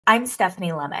I'm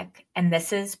Stephanie Lemick, and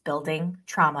this is Building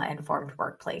Trauma-Informed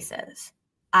Workplaces.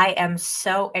 I am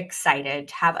so excited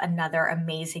to have another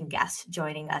amazing guest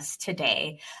joining us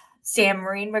today.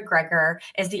 Samreen McGregor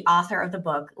is the author of the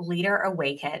book Leader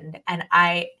Awakened, and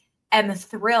I am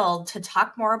thrilled to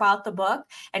talk more about the book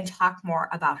and talk more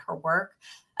about her work.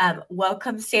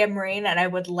 Welcome, Samreen, and I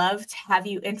would love to have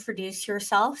you introduce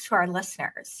yourself to our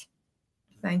listeners.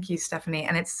 Thank you, Stephanie,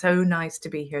 and it's so nice to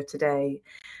be here today.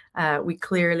 We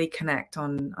clearly connect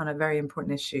on a very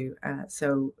important issue,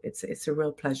 so it's a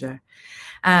real pleasure.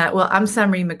 Well, I'm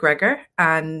Samreen McGregor,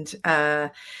 and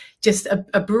just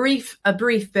a brief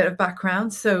bit of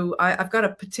background. So I've got a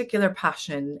particular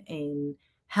passion in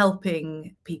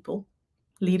helping people,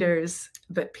 leaders,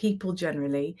 but people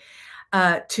generally,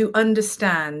 to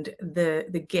understand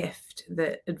the gift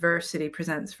that adversity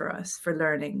presents for us for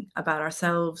learning about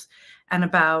ourselves and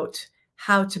about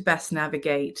how to best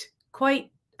navigate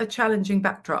quite a challenging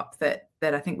backdrop that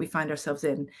I think we find ourselves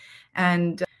in.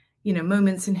 And,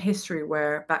 moments in history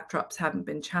where backdrops haven't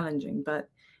been challenging, but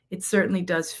it certainly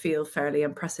does feel fairly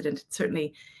unprecedented.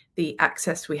 Certainly the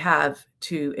access we have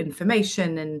to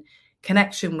information and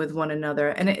connection with one another.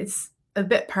 And it's a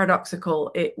bit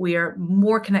paradoxical. We are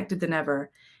more connected than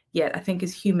ever, yet I think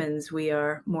as humans, we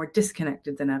are more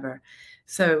disconnected than ever.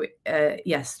 So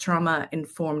yes,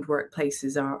 trauma-informed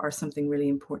workplaces are something really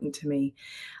important to me.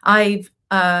 I've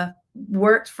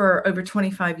worked for over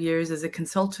 25 years as a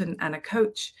consultant and a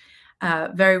coach.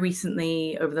 Very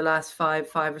recently, over the last five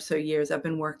or so years, I've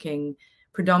been working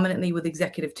predominantly with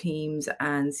executive teams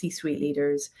and C-suite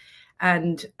leaders.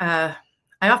 And I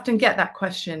often get that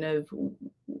question of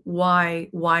why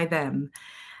them?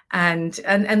 And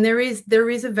there is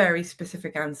a very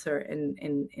specific answer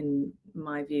in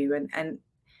my view. And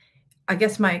I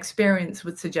guess my experience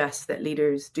would suggest that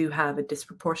leaders do have a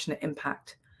disproportionate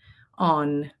impact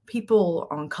on people,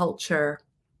 on culture,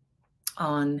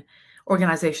 on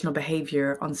organizational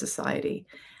behavior, on society.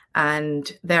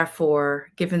 And therefore,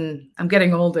 given I'm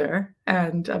getting older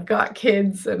and I've got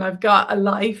kids and I've got a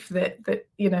life that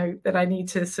I need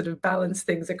to sort of balance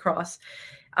things across,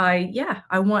 I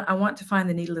want to find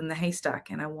the needle in the haystack,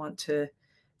 and I want to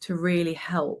really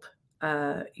help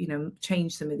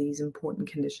change some of these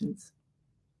important conditions.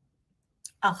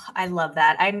 Oh, I love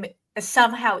that. I'm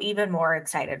somehow even more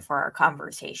excited for our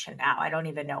conversation now. I don't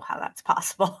even know how that's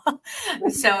possible. I'm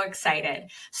so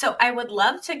excited. So I would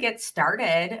love to get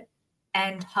started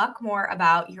and talk more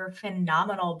about your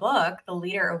phenomenal book, The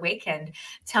Leader Awakened.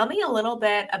 Tell me a little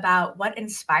bit about what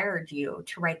inspired you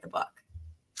to write the book.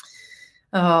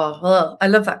 Oh, well, I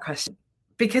love that question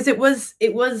because it was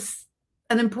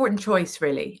an important choice,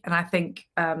 really. And I think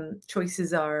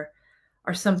choices are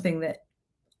something that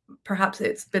perhaps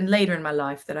it's been later in my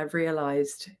life that I've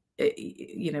realized,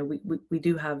 we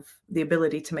do have the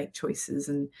ability to make choices,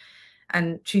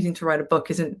 and choosing to write a book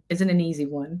isn't an easy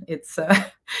one. It's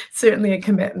certainly a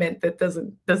commitment that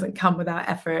doesn't come without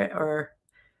effort or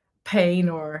pain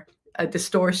or a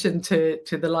distortion to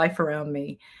the life around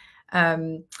me.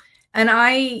 And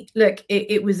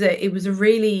it was a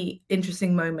really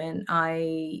interesting moment.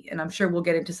 And I'm sure we'll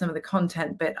get into some of the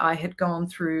content, but I had gone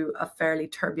through a fairly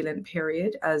turbulent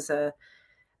period as a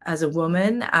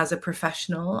woman, as a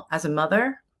professional, as a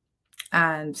mother,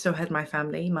 and so had my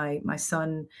family. My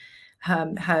son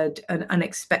had an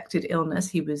unexpected illness.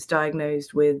 He was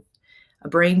diagnosed with a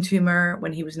brain tumor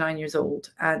when he was 9 years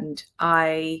old, and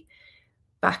I,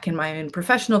 back in my own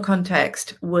professional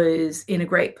context, was in a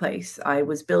great place. I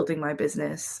was building my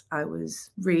business. I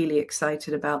was really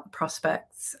excited about the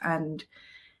prospects, and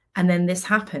then this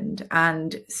happened.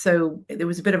 And so there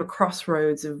was a bit of a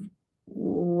crossroads of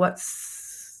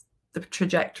what's the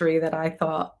trajectory that I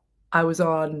thought I was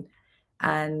on,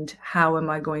 and how am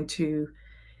I going to,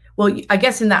 well, I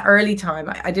guess in that early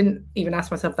time, I didn't even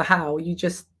ask myself the how. You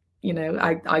just,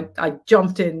 I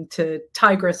jumped into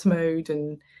tigress mode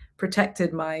and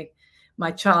protected my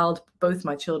child, both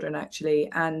my children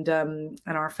actually, and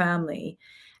our family.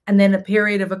 And then a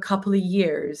period of a couple of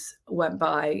years went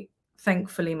by.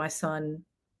 Thankfully, my son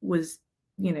was,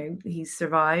 he's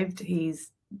survived.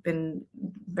 He's been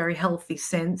very healthy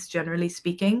since, generally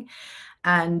speaking.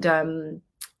 And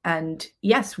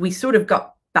yes, we sort of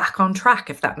got back on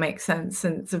track, if that makes sense.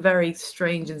 And it's a very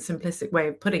strange and simplistic way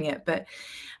of putting it. But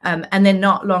and then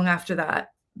not long after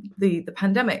that, the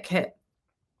pandemic hit.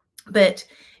 But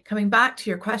coming back to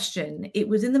your question, it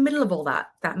was in the middle of all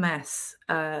that mess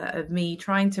of me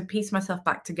trying to piece myself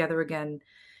back together again,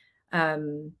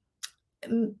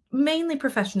 mainly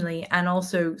professionally and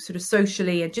also sort of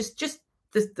socially, and just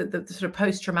the sort of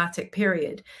post-traumatic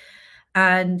period.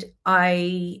 And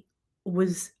I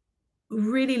was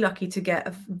really lucky to get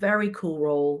a very cool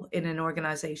role in an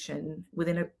organization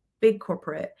within a big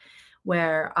corporate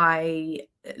where I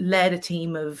led a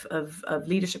team of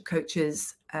leadership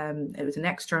coaches. It was an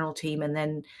external team. And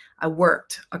then I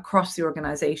worked across the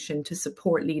organization to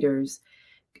support leaders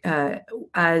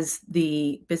as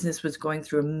the business was going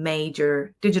through a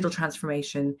major digital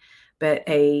transformation, but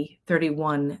a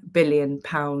 31 billion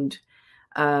pound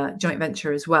joint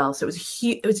venture as well. So it was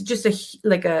huge. It was just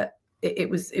it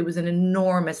was an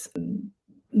enormous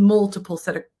multiple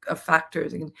set of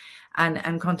factors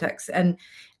and contexts. And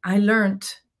I learned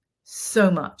so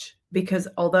much because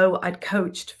although I'd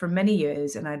coached for many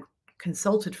years and I'd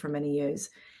consulted for many years,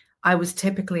 I was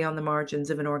typically on the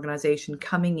margins of an organization,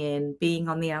 coming in, being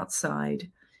on the outside.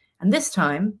 And this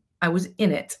time I was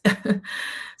in it.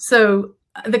 So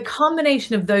the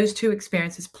combination of those two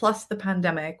experiences, plus the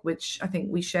pandemic, which I think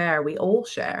we all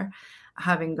share,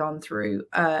 having gone through,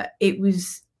 it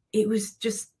was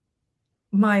just,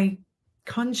 my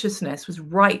consciousness was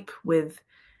ripe with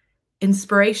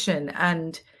inspiration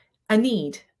and a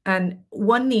need. And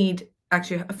one need,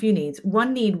 actually a few needs.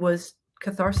 One need was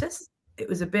catharsis. It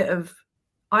was a bit of,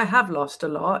 I have lost a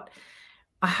lot.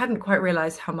 I hadn't quite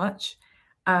realized how much.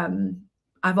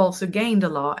 I've also gained a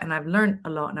lot, and I've learned a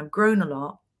lot, and I've grown a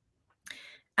lot.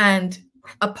 And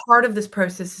a part of this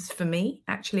process is for me.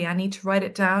 Actually, I need to write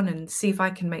it down and see if I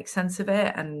can make sense of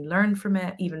it and learn from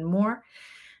it even more.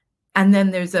 And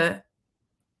then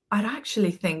I'd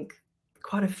actually think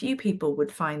quite a few people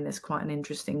would find this quite an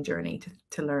interesting journey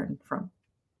to learn from.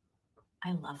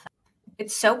 I love that.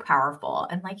 It's so powerful.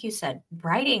 And like you said,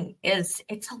 writing it's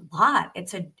a lot.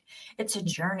 It's a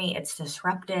journey. It's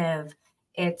disruptive.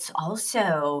 It's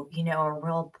also, a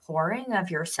real pouring of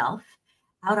yourself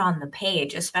out on the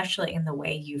page, especially in the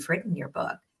way you've written your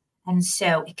book. And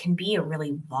so it can be a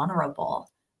really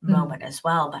vulnerable moment as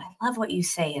well. But I love what you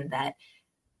say in that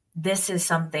this is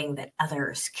something that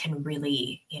others can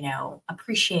really,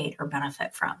 appreciate or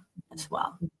benefit from as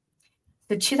well.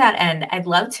 So to that end, I'd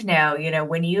love to know,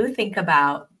 when you think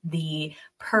about the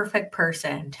perfect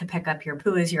person to pick up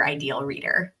who is your ideal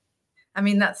reader? I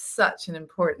mean, that's such an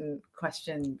important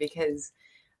question because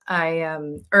I,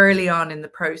 early on in the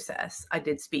process, I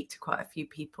did speak to quite a few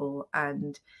people,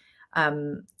 and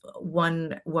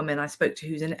one woman I spoke to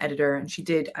who's an editor, and she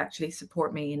did actually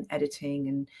support me in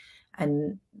editing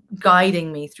and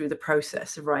guiding me through the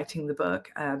process of writing the book.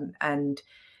 And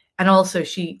also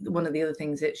one of the other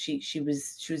things that she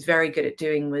was very good at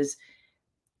doing was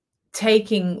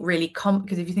taking really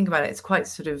because if you think about it, it's quite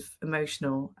sort of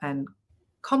emotional and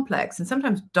complex and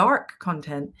sometimes dark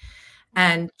content,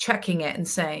 and checking it and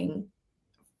saying,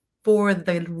 for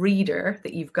the reader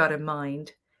that you've got in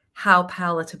mind, how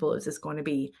palatable is this going to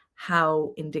be?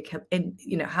 How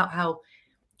how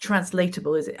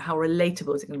translatable is it? How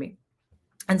relatable is it going to be?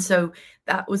 And so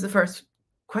that was the first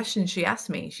question she asked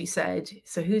me. She said,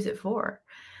 "So who's it for?"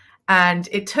 And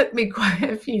it took me quite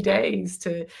a few days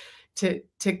to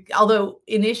although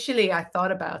initially I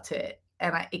thought about it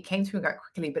and it came to me quite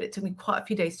quickly, but it took me quite a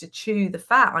few days to chew the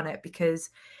fat on it, because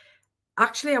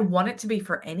actually I want it to be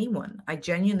for anyone. I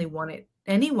genuinely want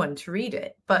anyone to read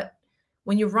it. But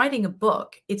when you're writing a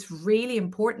book, it's really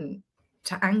important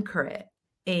to anchor it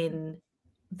in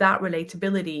that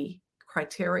relatability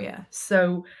criteria.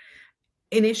 So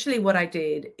initially what I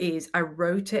did is I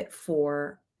wrote it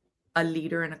for a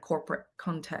leader in a corporate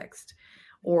context,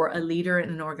 or a leader in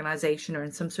an organization, or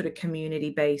in some sort of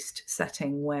community-based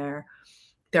setting where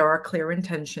there are clear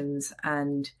intentions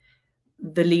and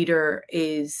the leader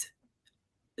is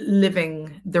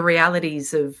living the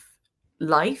realities of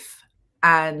life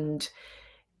and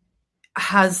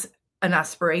has an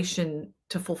aspiration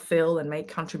to fulfill and make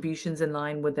contributions in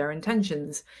line with their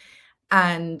intentions.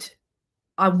 And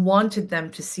I wanted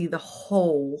them to see the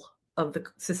whole of the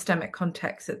systemic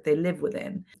context that they live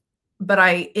within. But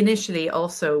I initially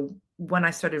also, when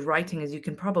I started writing, as you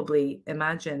can probably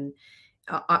imagine,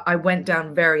 I went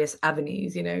down various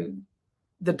avenues,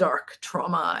 the dark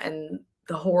trauma and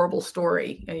the horrible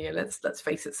story. Let's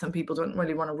face it, some people don't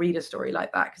really want to read a story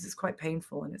like that because it's quite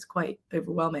painful and it's quite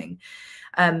overwhelming.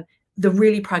 The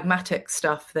really pragmatic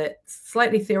stuff that's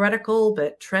slightly theoretical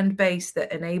but trend-based,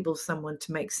 that enables someone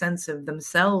to make sense of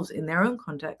themselves in their own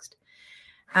context.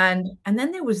 And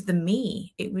then there was the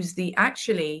me. It was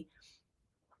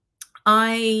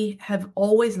I have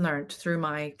always learned through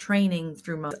my training,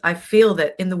 I feel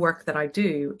that in the work that I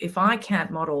do, if I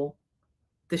can't model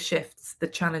the shifts, the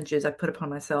challenges I put upon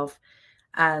myself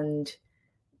and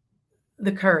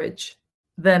the courage,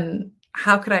 then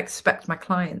how could I expect my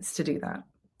clients to do that?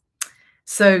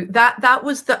 So that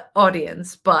was the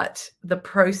audience, but the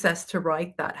process to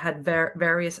write that had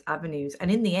various avenues.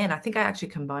 And in the end, I think I actually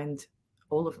combined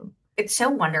all of them. It's so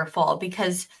wonderful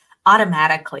because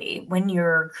automatically when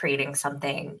you're creating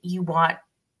something, you want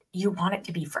it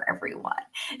to be for everyone.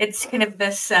 It's kind of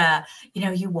this,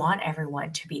 you want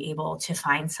everyone to be able to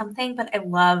find something. But I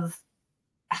love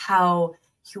how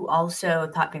you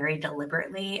also thought very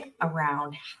deliberately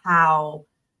around how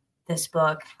this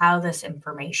book, how this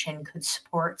information could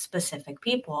support specific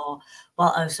people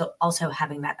while also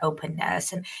having that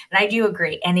openness. And I do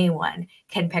agree, anyone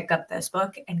can pick up this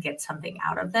book and get something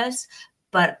out of this.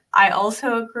 But I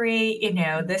also agree,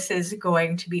 this is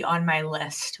going to be on my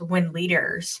list when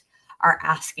leaders are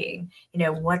asking,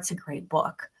 what's a great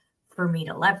book for me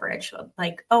to leverage?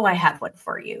 Like, oh, I have one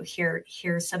for you.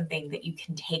 Here's something that you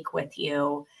can take with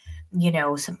you,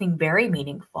 something very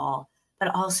meaningful,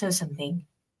 but also something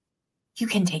you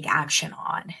can take action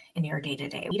on in your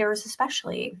day-to-day. Leaders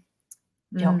especially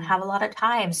don't have a lot of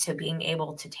time. So being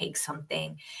able to take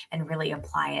something and really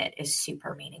apply it is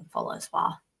super meaningful as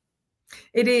well.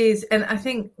 It is. And I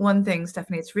think one thing,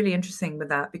 Stephanie, it's really interesting with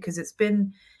that because it's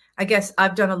been, I guess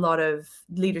I've done a lot of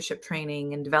leadership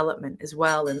training and development as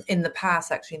well. And in the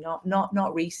past, actually,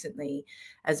 not recently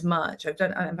as much. In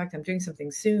fact, I'm doing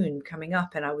something soon coming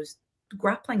up, and I was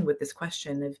grappling with this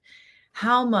question of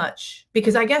how much,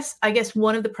 because I guess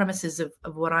one of the premises of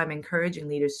what I'm encouraging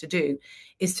leaders to do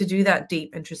is to do that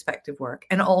deep introspective work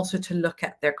and also to look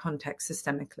at their context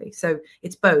systemically. So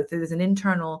it's both. There's an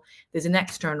internal, there's an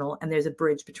external, and there's a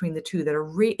bridge between the two that are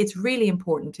it's really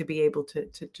important to be able to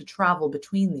travel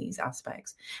between these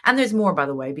aspects. And there's more, by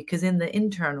the way, because in the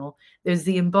internal, there's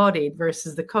the embodied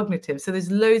versus the cognitive. So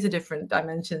there's loads of different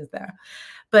dimensions there.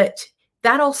 But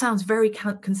that all sounds very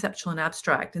conceptual and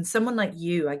abstract. And someone like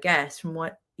you, I guess, from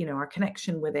what, our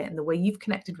connection with it and the way you've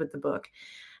connected with the book,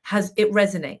 it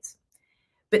resonates.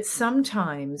 But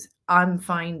sometimes I'm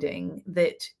finding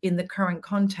that in the current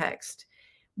context,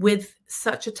 with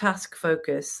such a task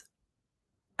focus,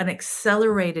 an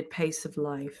accelerated pace of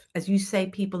life, as you say,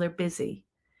 people are busy.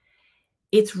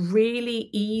 It's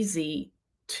really easy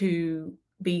to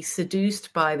be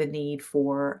seduced by the need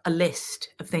for a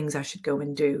list of things I should go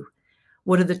and do.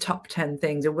 What are the top 10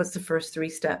 things, or what's the first 3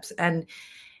 steps? And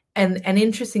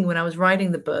interesting, when I was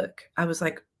writing the book, I was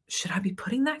like, should I be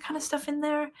putting that kind of stuff in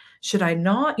there? Should I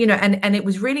not? And it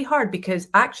was really hard because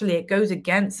actually it goes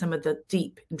against some of the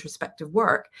deep introspective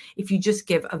work if you just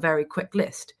give a very quick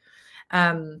list.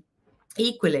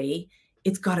 Equally,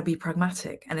 it's got to be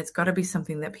pragmatic, and it's got to be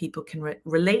something that people can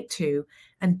relate to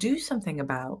and do something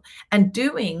about. And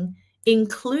doing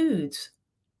includes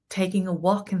taking a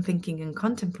walk and thinking and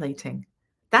contemplating.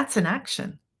 That's an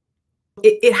action.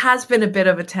 It has been a bit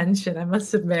of a tension, I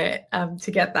must admit,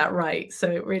 to get that right. So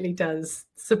it really does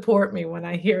support me when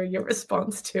I hear your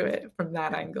response to it from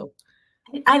that angle.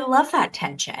 I love that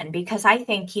tension because I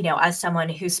think, as someone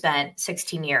who spent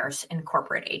 16 years in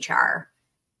corporate HR,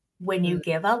 when you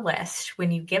give a list,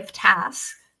 when you give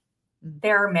tasks,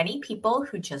 there are many people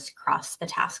who just cross the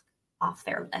task off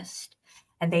their list.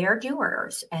 And they are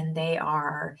doers, and they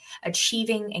are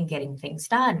achieving and getting things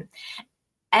done.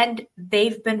 And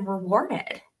they've been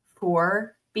rewarded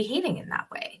for behaving in that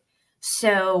way.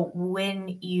 So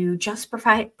when you just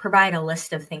provide a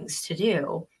list of things to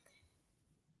do,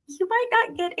 you might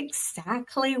not get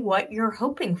exactly what you're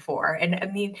hoping for. And I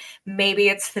mean, maybe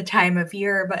it's the time of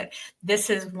year, but this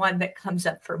is one that comes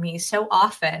up for me so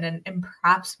often, and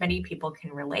perhaps many people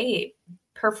can relate: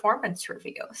 performance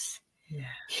reviews. Yeah.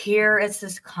 Here is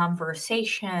this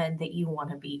conversation that you want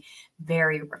to be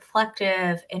very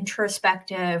reflective,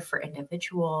 introspective for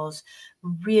individuals,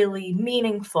 really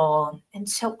meaningful. And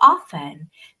so often,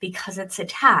 because it's a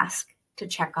task to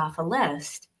check off a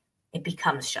list, it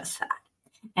becomes just that.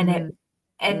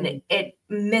 And it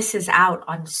misses out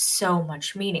on so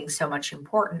much meaning, so much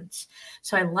importance.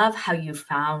 So I love how you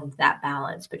found that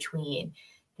balance between,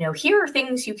 here are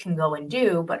things you can go and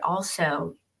do, but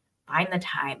also find the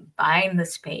time, find the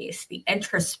space, the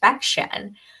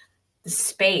introspection, the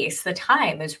space, the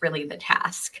time is really the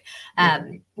task,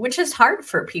 which is hard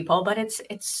for people, but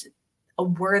it's a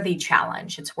worthy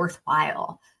challenge. It's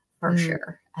worthwhile for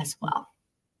sure as well.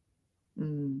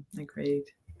 Agreed.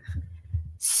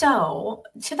 So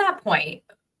to that point,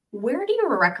 where do you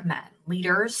recommend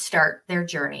leaders start their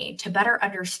journey to better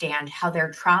understand how their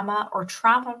trauma or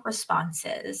trauma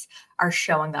responses are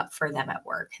showing up for them at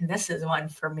work? And this is one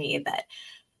for me that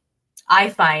I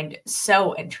find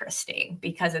so interesting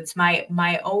because it's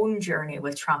my own journey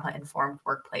with trauma-informed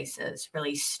workplaces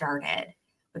really started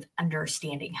with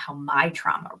understanding how my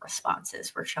trauma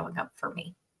responses were showing up for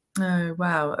me. Oh,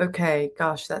 wow. Okay.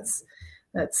 Gosh, that's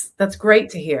That's great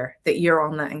to hear that you're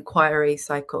on that inquiry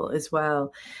cycle as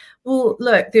well. Well,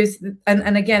 look, there's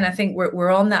and again, I think we're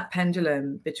on that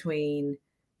pendulum between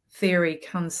theory,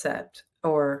 concept,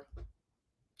 or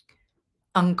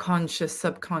unconscious,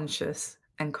 subconscious,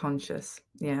 and conscious.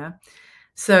 Yeah.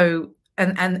 So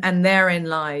and therein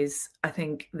lies, I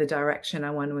think, the direction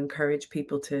I want to encourage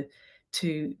people to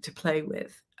play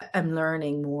with. I'm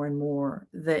learning more and more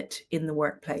that in the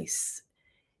workplace,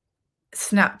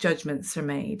 snap judgments are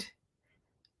made,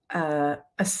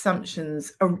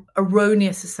 assumptions,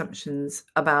 erroneous assumptions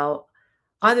about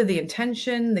either the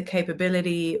intention, the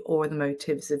capability, or the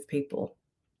motives of people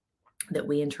that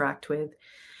we interact with.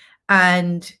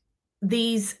 And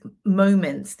these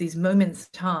moments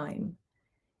of time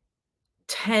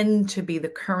tend to be the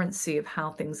currency of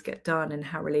how things get done and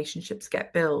how relationships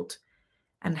get built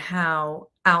and how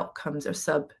outcomes are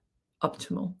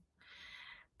suboptimal.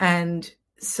 And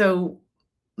so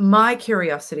my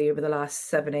curiosity over the last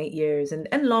 7-8 years and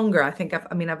longer, I think I've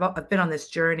been on this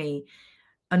journey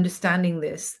understanding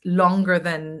this longer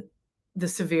than the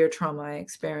severe trauma I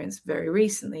experienced very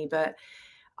recently. But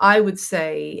I would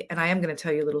say, and I am going to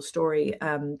tell you a little story,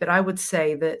 but I would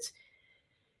say that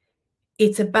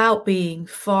it's about being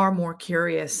far more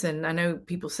curious. And I know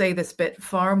people say this, but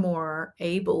far more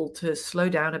able to slow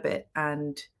down a bit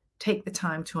and take the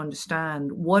time to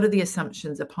understand what are the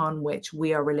assumptions upon which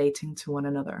we are relating to one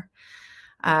another.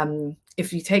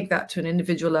 If you take that to an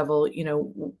individual level, you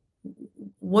know,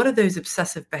 what are those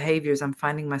obsessive behaviors I'm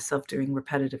finding myself doing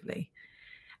repetitively?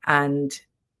 And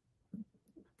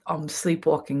I'm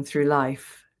sleepwalking through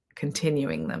life,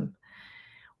 continuing them.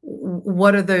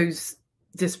 What are those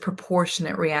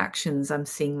disproportionate reactions I'm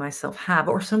seeing myself have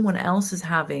or someone else is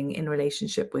having in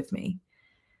relationship with me?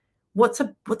 What's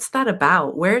that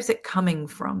about? Where is it coming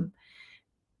from?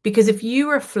 Because if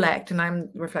you reflect, and I'm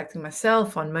reflecting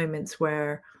myself on moments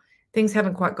where things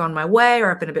haven't quite gone my way,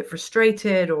 or I've been a bit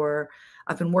frustrated, or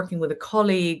I've been working with a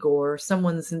colleague, or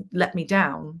someone's let me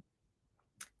down,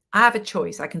 I have a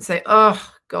choice. I can say, oh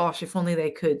gosh, if only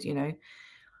they could, you know.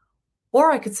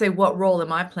 Or I could say, what role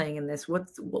am I playing in this?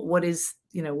 What is,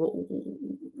 you know,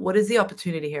 what is the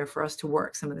opportunity here for us to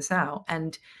work some of this out?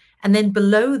 And then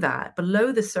below that,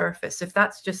 below the surface, if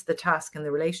that's just the task and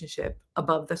the relationship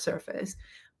above the surface,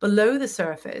 below the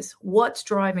surface, what's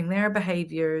driving their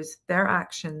behaviors, their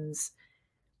actions?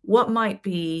 What might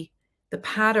be the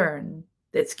pattern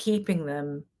that's keeping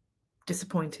them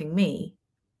disappointing me?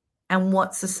 And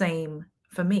what's the same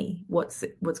for me? What's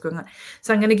going on?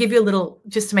 So I'm going to give you a little,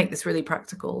 just to make this really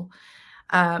practical,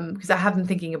 because I have been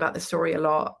thinking about this story a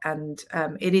lot, and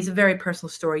it is a very personal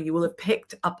story. You will have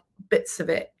picked up bits of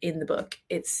it in the book.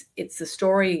 It's a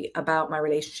story about my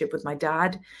relationship with my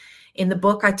dad. In the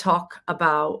book, I talk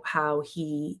about how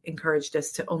he encouraged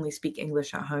us to only speak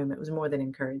English at home. It was more than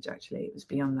encourage, actually. It was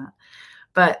beyond that.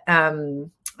 But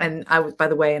and I was, by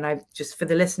the way, and I just for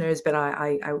the listeners, but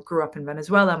I grew up in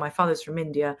Venezuela. My father's from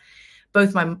India.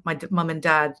 Both my mum and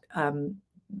dad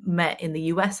met in the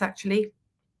US, actually.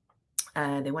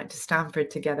 They went to Stanford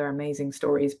together. Amazing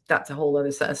stories. That's a whole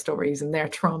other set of stories and their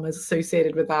traumas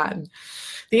associated with that, and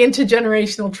the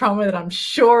intergenerational trauma that I'm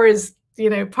sure is, you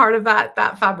know, part of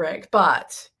that fabric.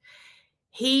 But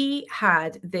he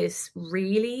had this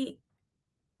really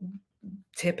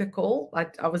typical,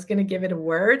 I was going to give it a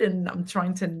word and I'm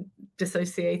trying to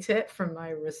dissociate it from my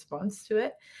response to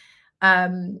it.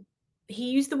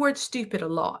 He used the word stupid a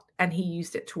lot, and he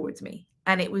used it towards me,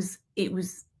 and it was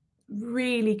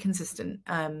really consistent,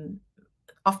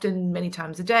 often many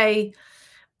times a day.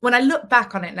 When I look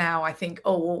back on it now, I think,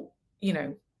 oh, well, you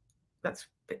know, that's a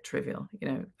bit trivial, you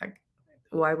know, like,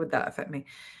 why would that affect me?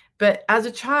 But as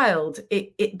a child,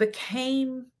 it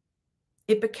became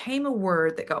a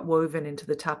word that got woven into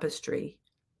the tapestry,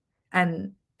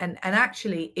 and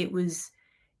actually it was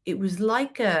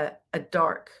like a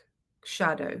dark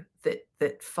shadow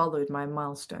that followed my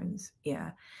milestones.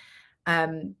 Yeah.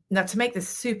 Now, to make this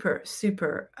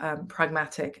super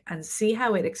pragmatic and see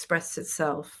how it expressed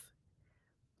itself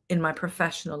in my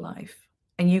professional life,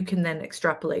 and you can then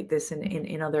extrapolate this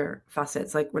in other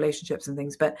facets like relationships and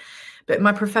things, but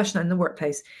my professional in the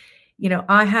workplace, you know,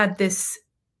 I had this.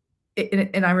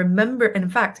 And I remember, in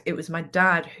fact, it was my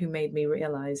dad who made me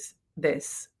realize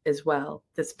this as well,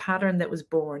 this pattern that was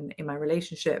born in my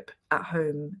relationship at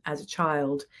home as a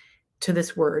child to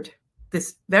this word,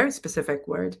 this very specific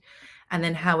word, and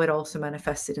then how it also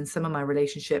manifested in some of my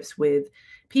relationships with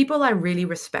people I really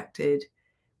respected,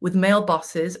 with male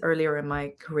bosses earlier in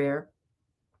my career,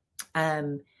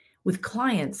 with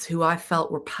clients who I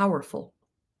felt were powerful.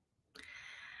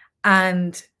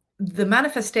 And the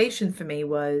manifestation for me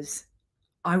was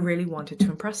I really wanted to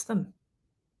impress them.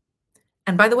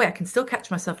 And by the way, I can still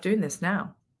catch myself doing this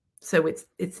now. So it's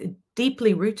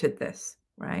deeply rooted, this,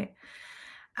 right?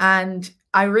 And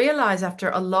I realized after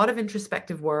a lot of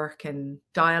introspective work and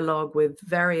dialogue with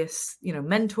various,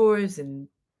 mentors and,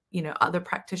 other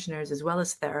practitioners, as well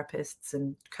as therapists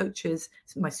and coaches,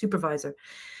 my supervisor,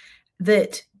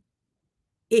 that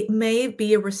it may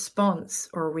be a response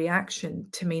or a reaction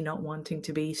to me not wanting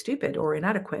to be stupid or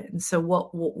inadequate. And so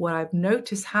what I've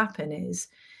noticed happen is,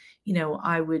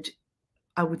 I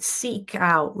would seek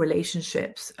out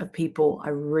relationships of people I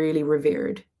really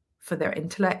revered for their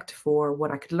intellect, for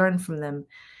what I could learn from them.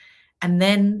 And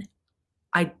then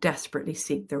I desperately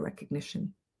seek their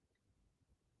recognition.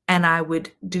 And I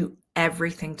would do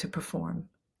everything to perform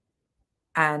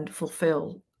and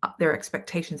fulfill their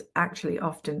expectations, actually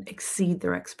often exceed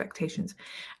their expectations.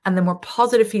 And the more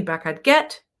positive feedback I'd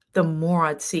get, the more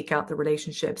I'd seek out the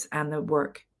relationships and the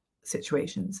work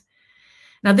situations.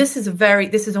 Now, this is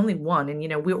only one,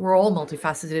 and, we're all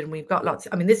multifaceted and we've got lots.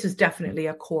 I mean, this is definitely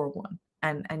a core one,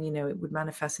 and, it would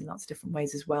manifest in lots of different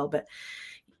ways as well. But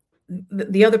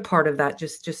the other part of that,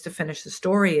 just to finish the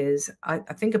story, is I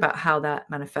think about how that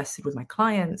manifested with my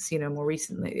clients, more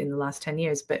recently in the last 10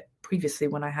 years, but previously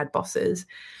when I had bosses.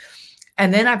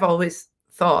 And then I've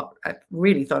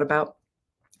really thought about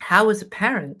how, as a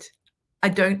parent, I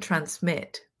don't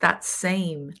transmit that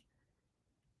same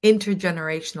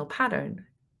intergenerational pattern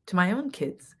to my own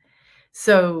kids.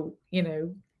 So,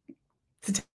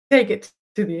 to take it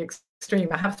to the extreme,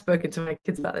 I have spoken to my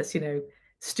kids about this,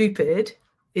 stupid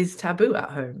is taboo at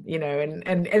home,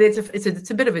 and it's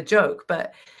a bit of a joke,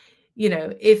 but,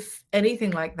 if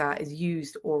anything like that is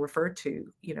used or referred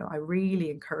to, I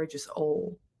really encourage us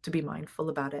all to be mindful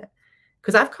about it,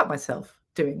 because I've caught myself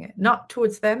doing it, not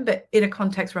towards them, but in a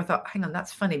context where I thought, hang on,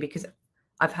 that's funny because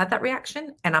I've had that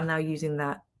reaction and I'm now using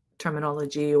that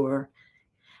terminology,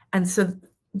 and so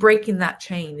breaking that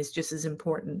chain is just as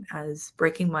important as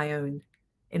breaking my own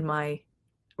in my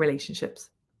relationships.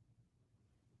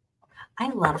 I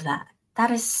love that.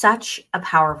 That is such a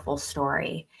powerful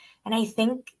story. And I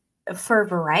think for a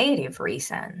variety of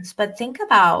reasons, but think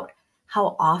about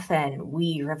how often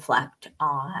we reflect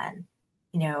on,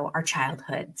 our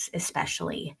childhoods,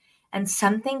 especially, and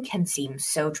something can seem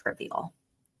so trivial.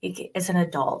 As an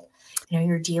adult,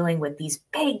 you're dealing with these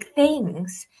big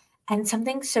things and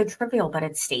something so trivial, but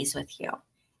it stays with you.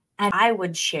 And I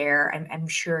would share, I'm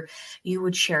sure you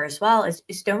would share as well, is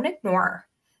don't ignore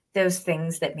those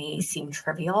things that may seem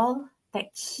trivial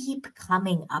that keep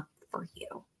coming up for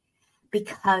you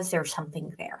because there's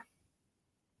something there.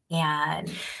 And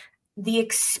the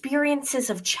experiences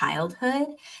of childhood,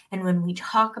 and when we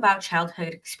talk about childhood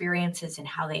experiences and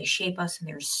how they shape us, and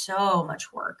there's so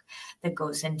much work that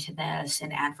goes into this,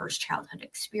 and adverse childhood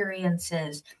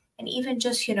experiences, and even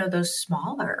just, those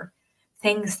smaller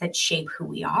things that shape who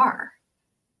we are,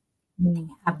 they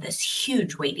have this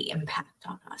huge weighty impact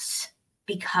on us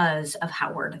because of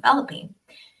how we're developing.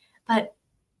 But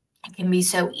it can be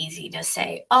so easy to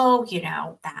say, oh,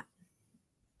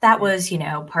 that was,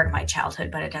 part of my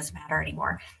childhood, but it doesn't matter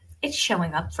anymore. It's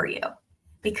showing up for you,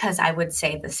 because I would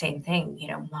say the same thing.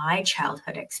 My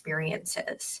childhood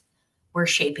experiences were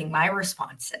shaping my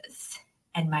responses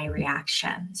and my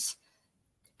reactions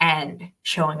and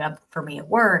showing up for me at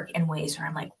work in ways where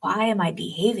I'm like, why am I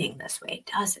behaving this way?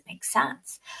 It doesn't make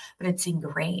sense, but it's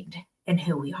ingrained in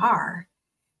who we are.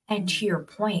 And to your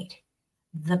point,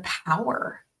 the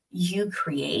power you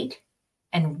create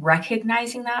and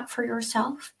recognizing that for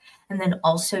yourself, and then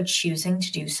also choosing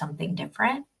to do something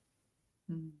different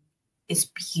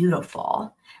is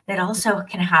beautiful. That also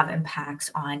can have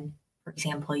impacts on, for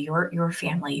example, your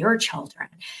family, your children.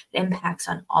 It impacts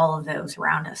on all of those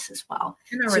around us as well.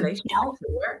 In our relationships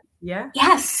at work. Yeah.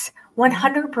 Yes,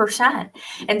 100%.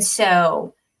 And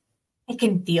so it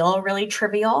can feel really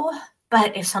trivial,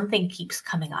 but if something keeps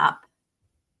coming up,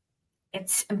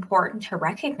 it's important to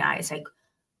recognize, like,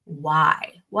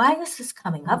 why is this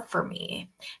coming up for me,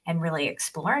 and really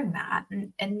exploring that.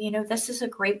 And this is a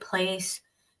great place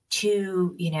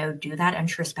to, do that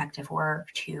introspective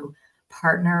work, to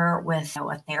partner with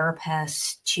a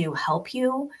therapist to help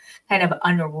you kind of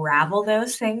unravel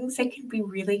those things. They can be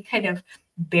really kind of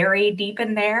buried deep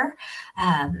in there.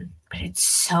 But it's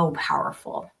so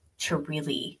powerful to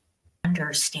really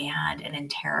understand and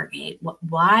interrogate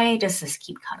why does this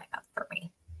keep coming up for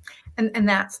me? And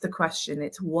that's the question.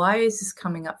 It's, why is this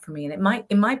coming up for me? And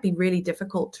it might be really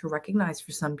difficult to recognize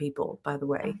for some people, by the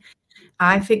way.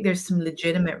 I think there's some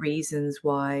legitimate reasons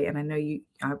why, and I know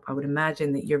I would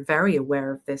imagine that you're very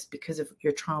aware of this because of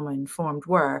your trauma-informed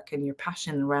work and your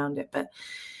passion around it. But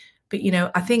But,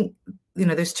 I think,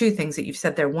 there's two things that you've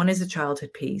said there. One is a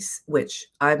childhood piece, which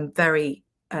I'm very,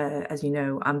 as you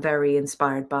know, I'm very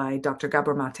inspired by Dr.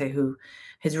 Gabor Mate, who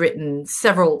has written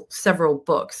several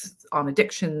books on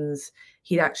addictions.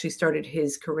 He'd actually started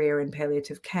his career in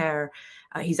palliative care.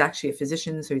 He's actually a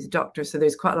physician, so he's a doctor. So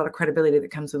there's quite a lot of credibility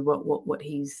that comes with what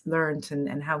he's learned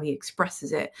and how he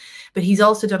expresses it. But he's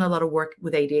also done a lot of work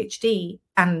with ADHD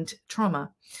and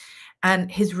trauma.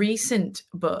 And his recent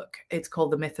book, it's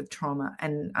called The Myth of Trauma.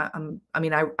 And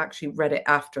I actually read it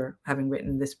after having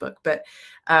written this book, but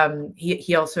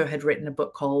he also had written a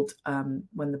book called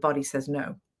When the Body Says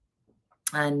No.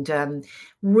 And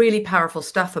really powerful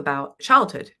stuff about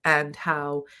childhood and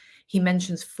how he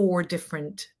mentions 4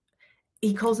 different,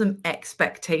 he calls them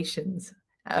expectations.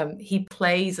 He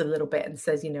plays a little bit and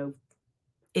says,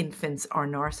 infants are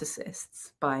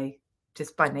narcissists by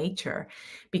nature,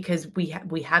 because we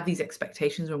have these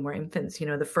expectations when we're infants.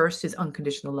 The first is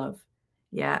unconditional love,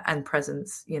 and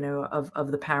presence,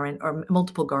 of the parent or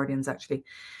multiple guardians. Actually,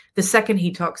 the second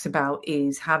he talks about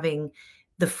is having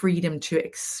the freedom to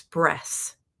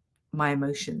express my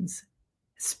emotions,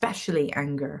 especially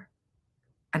anger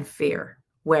and fear.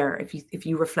 Where if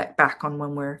you reflect back on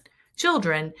when we're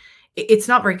children, it's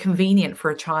not very convenient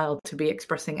for a child to be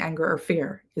expressing anger or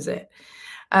fear, is it?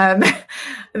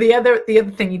 The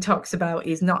other thing he talks about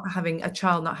is not having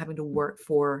to work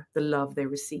for the love they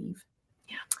receive.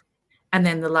 Yeah. And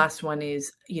then the last one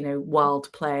is,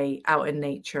 wild play out in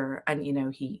nature. And,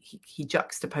 he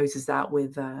juxtaposes that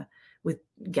with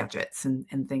gadgets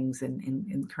and things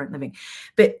in current living.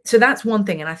 But so that's one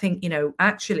thing. And I think,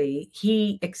 actually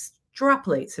he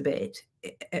extrapolates a bit,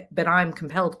 but I'm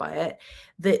compelled by it,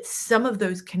 that some of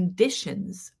those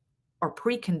conditions or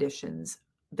preconditions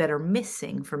that are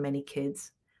missing for many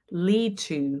kids lead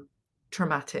to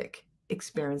traumatic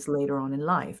experience later on in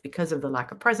life because of the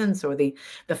lack of presence or the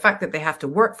fact that they have to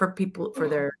work for people, for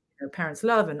their parents'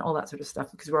 love and all that sort of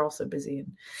stuff, because we're all so busy.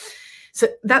 And so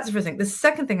that's the first thing. The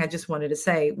second thing I just wanted to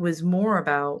say was more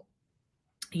about,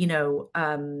 the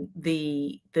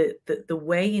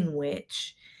way in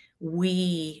which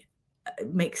we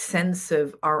make sense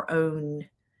of our own,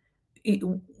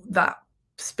 that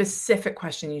specific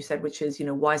question you said, which is,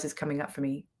 why is this coming up for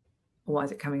me? Why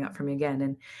is it coming up for me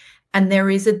again? And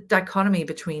there is a dichotomy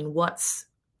between what's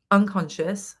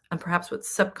unconscious and perhaps what's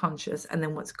subconscious and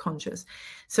then what's conscious.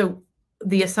 So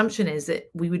the assumption is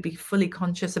that we would be fully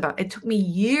conscious about it. Took me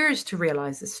years to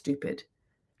realize this stupid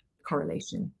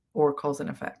correlation or cause and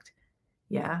effect.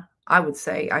 Yeah, I would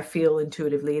say I feel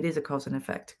intuitively it is a cause and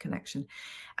effect connection.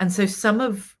 And so some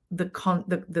of the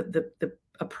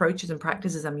approaches and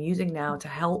practices I'm using now to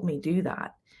help me do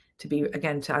that, to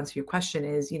answer your question,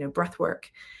 is, breath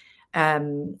work,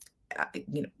 plant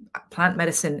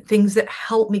medicine, things that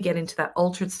help me get into that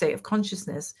altered state of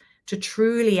consciousness to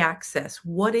truly access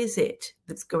what is it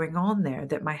that's going on there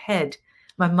that my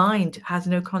mind has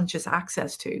no conscious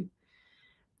access to.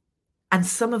 And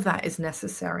some of that is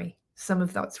necessary. Some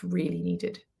of that's really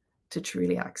needed to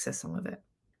truly access some of it.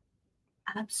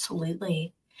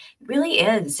 Absolutely. It really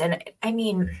is. And I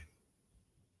mean,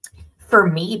 for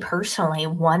me personally,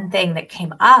 one thing that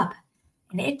came up,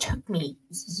 and it took me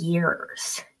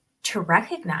years to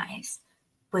recognize,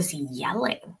 was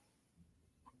yelling.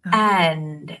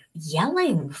 And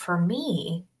yelling for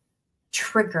me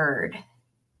triggered.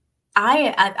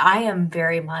 I am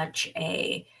very much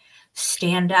a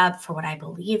stand up for what I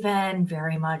believe in,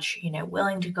 very much,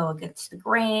 willing to go against the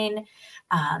grain,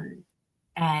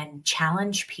 and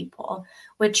challenge people,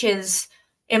 which is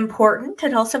important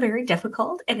and also very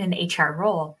difficult in an HR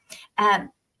role.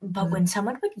 But when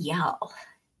someone would yell,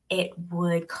 it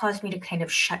would cause me to kind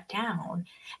of shut down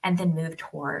and then move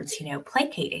towards,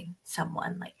 placating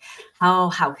someone, like, oh,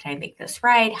 how can I make this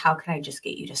right? How can I just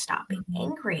get you to stop being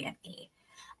angry at me?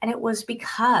 And it was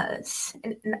because,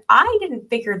 and I didn't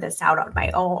figure this out on my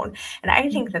own. And I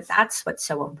think that that's what's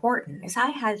so important, is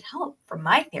I had help from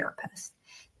my therapist.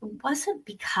 It wasn't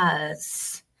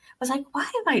because I was like, why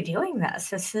am I doing this?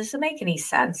 This doesn't make any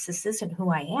sense. This isn't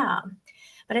who I am.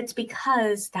 But it's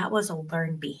because that was a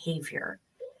learned behavior.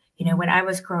 When I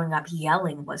was growing up,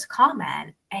 yelling was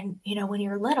common. And, when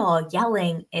you're little,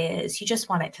 yelling is, you just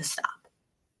want it to stop.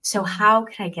 So how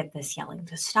can I get this yelling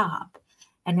to stop?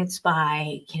 And it's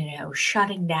by,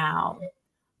 shutting down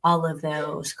all of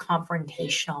those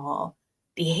confrontational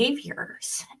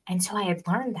behaviors. And so I had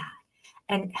learned that.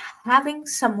 And having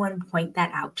someone point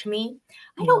that out to me,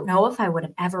 I don't know if I would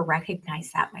have ever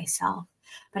recognized that myself,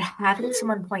 but having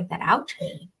someone point that out to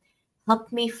me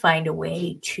helped me find a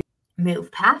way to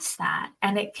move past that.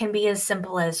 And it can be as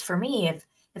simple as, for me,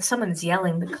 if someone's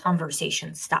yelling, the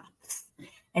conversation stops.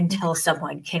 until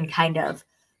someone can kind of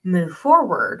move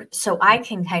forward so I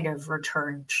can kind of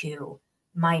return to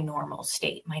my normal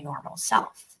state, my normal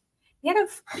self. Kind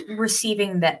of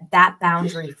receiving that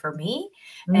boundary for me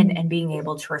and being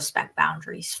able to respect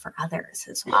boundaries for others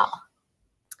as well.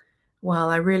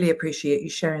 Well, I really appreciate you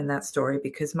sharing that story,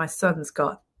 because my son's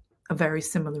got a very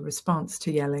similar response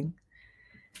to yelling.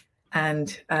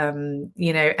 And, and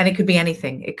it could be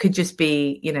anything. It could just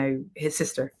be, his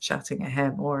sister shouting at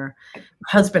him, or my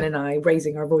husband and I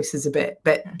raising our voices a bit,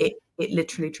 but it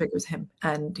literally triggers him.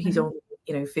 And he's only,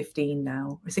 15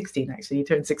 now, or 16, actually. He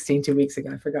turned 16 2 weeks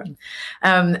ago. I've forgotten.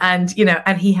 And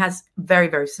he has very,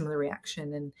 very similar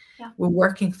reaction. And we're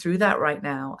working through that right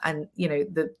now. And,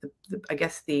 I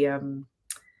guess the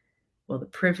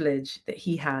privilege that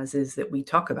he has is that we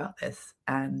talk about this.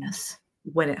 And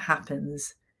when it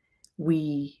happens,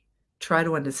 we try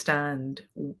to understand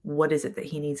what is it that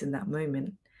he needs in that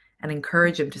moment and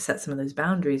encourage him to set some of those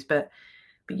boundaries. But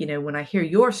when I hear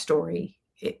your story,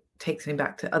 it takes me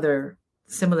back to other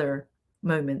similar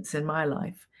moments in my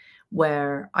life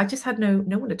where I just had no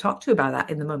one to talk to about that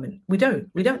in the moment. We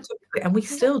don't typically, and we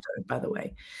still don't, by the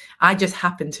way. I just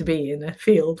happen to be in a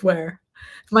field where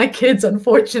my kids,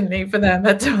 unfortunately for them,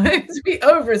 at times we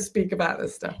over speak about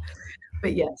this stuff.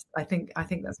 But yes, I think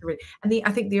that's really, and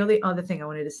I think the only other thing I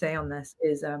wanted to say on this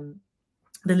is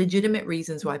the legitimate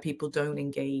reasons why people don't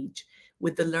engage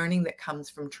with the learning that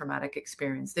comes from traumatic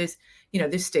experience. There's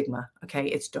stigma. Okay,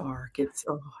 it's dark. It's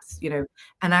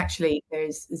and actually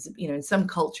there's in some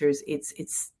cultures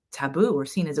it's taboo or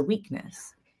seen as a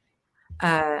weakness.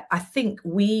 I think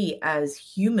we as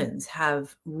humans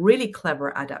have really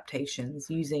clever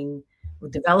adaptations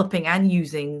developing and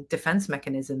using defense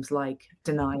mechanisms like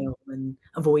denial and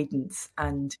avoidance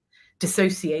and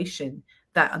dissociation,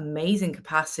 that amazing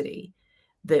capacity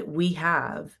that we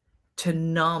have to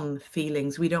numb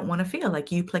feelings we don't want to feel,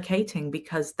 like you placating,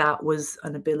 because that was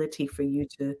an ability for you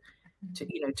to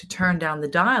turn down the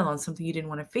dial on something you didn't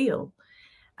want to feel,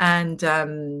 and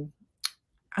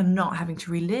not having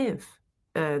to relive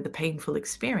the painful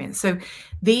experience. So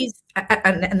these,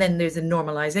 and then there's a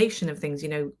normalization of things.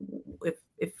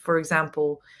 If for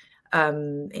example,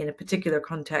 in a particular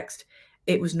context,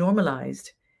 it was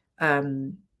normalized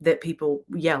that people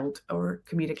yelled or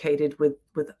communicated with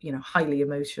highly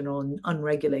emotional and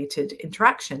unregulated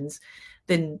interactions,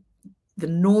 then the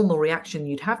normal reaction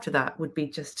you'd have to that would be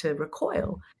just to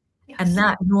recoil. Yes. And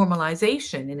that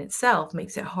normalization in itself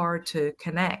makes it hard to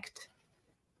connect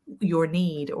your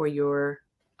need or your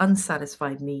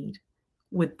unsatisfied need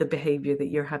with the behavior that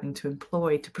you're having to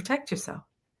employ to protect yourself.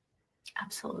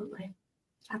 Absolutely.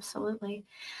 Absolutely.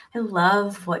 I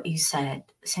love what you said,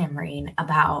 Samreen,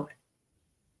 about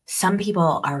some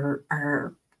people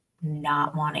are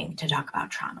not wanting to talk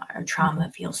about trauma, or trauma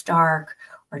feels dark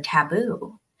or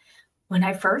taboo. When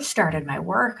I first started my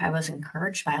work, I was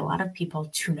encouraged by a lot of people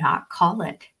to not call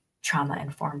it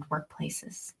trauma-informed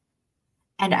workplaces.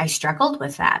 And I struggled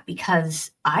with that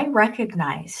because I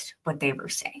recognized what they were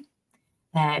saying,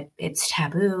 that it's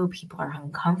taboo. People are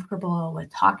uncomfortable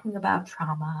with talking about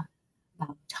trauma,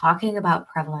 about talking about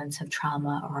prevalence of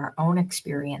trauma or our own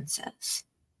experiences.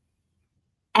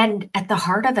 And at the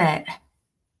heart of it,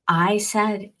 I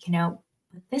said,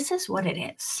 this is what it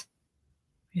is.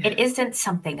 Yeah. It isn't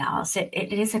something else. It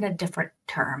isn't a different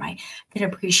term. I can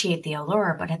appreciate the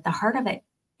allure, but at the heart of it,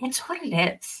 it's what it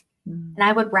is. And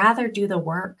I would rather do the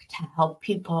work to help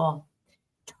people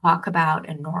talk about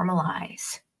and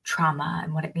normalize trauma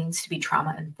and what it means to be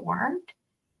trauma informed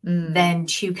than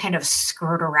to kind of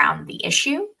skirt around the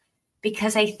issue,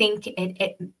 because I think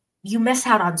you miss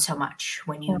out on so much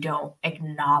when you don't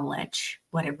acknowledge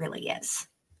what it really is.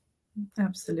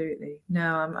 Absolutely.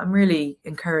 No, I'm really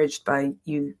encouraged by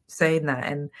you saying that.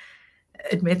 And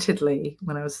admittedly,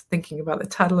 when I was thinking about the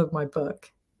title of my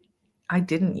book, I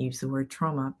didn't use the word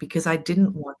trauma because I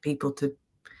didn't want people to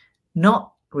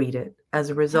not read it as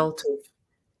a result of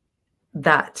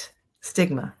that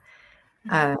stigma.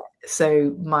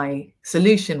 So my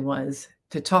solution was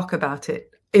to talk about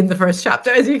it in the first chapter,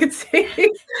 as you can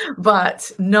see, but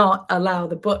not allow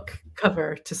the book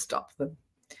cover to stop them.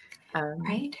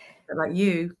 Right. But like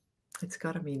you, it's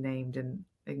got to be named and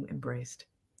embraced.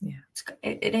 Yeah,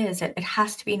 it is. It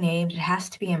has to be named. It has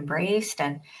to be embraced.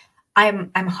 And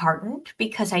I'm heartened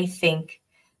because I think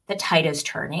the tide is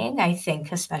turning. I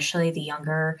think especially the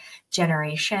younger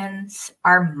generations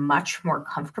are much more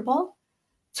comfortable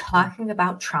talking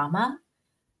about trauma.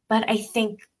 But I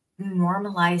think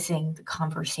normalizing the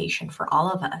conversation for all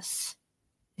of us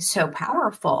is so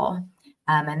powerful.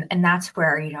 And that's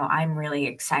where, I'm really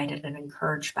excited and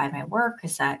encouraged by my work,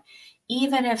 is that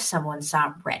even if someone's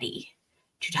not ready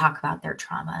to talk about their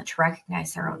trauma, to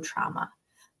recognize their own trauma,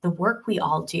 the work we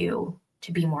all do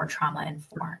to be more trauma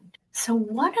informed. So,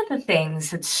 one of the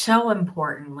things that's so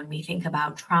important when we think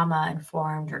about trauma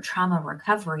informed or trauma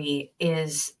recovery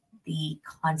is the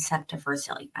concept of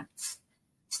resilience.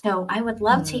 So, I would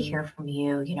love to hear from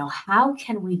you, how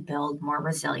can we build more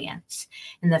resilience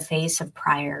in the face of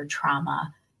prior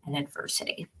trauma and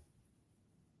adversity?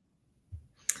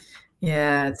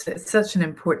 Yeah, it's such an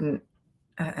important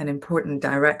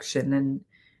direction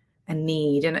and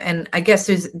need. And I guess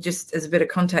there's just as a bit of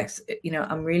context,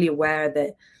 I'm really aware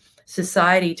that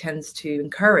society tends to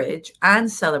encourage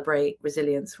and celebrate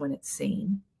resilience when it's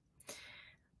seen.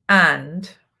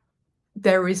 And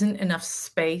there isn't enough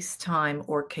space, time,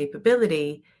 or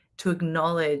capability to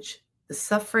acknowledge the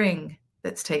suffering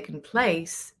that's taken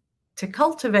place to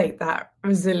cultivate that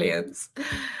resilience.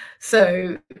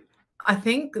 So I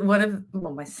think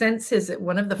my sense is that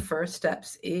one of the first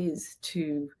steps is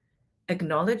to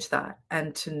acknowledge that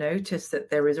and to notice that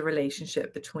there is a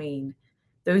relationship between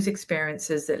those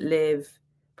experiences that live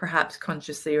perhaps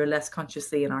consciously or less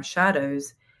consciously in our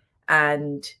shadows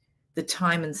and the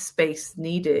time and space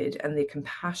needed and the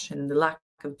compassion, the lack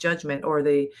of judgment, or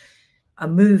a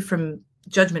move from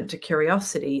judgment to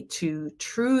curiosity to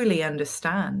truly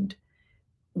understand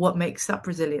what makes up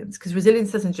resilience. Because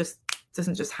resilience doesn't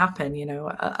just happen.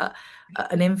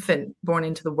 An infant born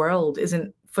into the world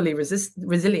isn't fully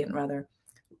resilient, rather.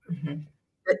 Mm-hmm.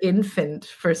 The infant,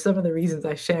 for some of the reasons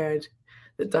I shared,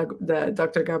 that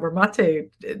Dr. Gabor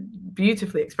Mate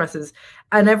beautifully expresses,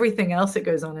 and everything else that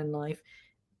goes on in life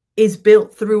is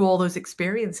built through all those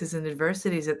experiences and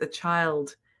adversities that the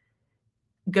child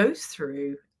goes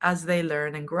through as they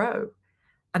learn and grow.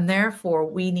 And therefore,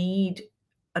 we need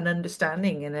an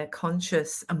understanding and a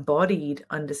conscious, embodied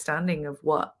understanding of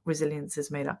what resilience is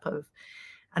made up of.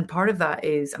 And part of that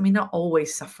is, not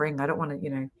always suffering. I don't want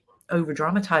to, over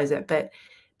dramatize it, but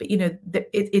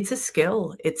it's a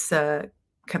skill, it's a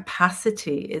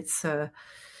capacity, it's a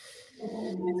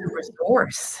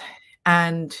resource.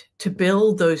 And to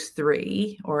build those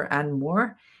three and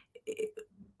more,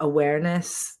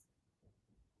 awareness,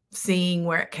 seeing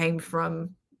where it came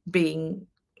from, being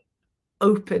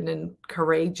open and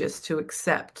courageous to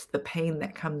accept the pain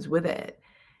that comes with it,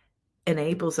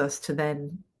 enables us to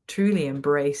then truly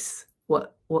embrace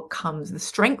what comes, the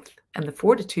strength and the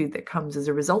fortitude that comes as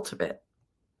a result of it.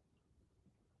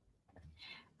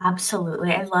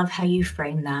 Absolutely. I love how you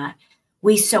frame that.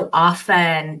 We so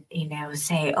often,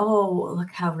 say, "Oh,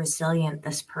 look how resilient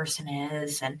this person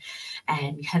is," and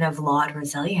kind of laud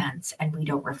resilience, and we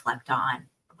don't reflect on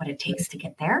what it takes to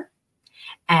get there,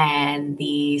 and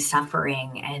the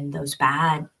suffering and those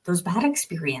bad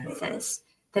experiences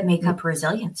that make up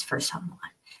resilience for someone.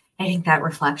 I think that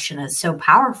reflection is so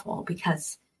powerful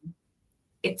because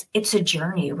it's a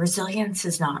journey. Resilience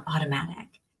is not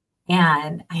automatic.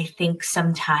 And I think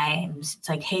sometimes it's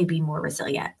like, hey, be more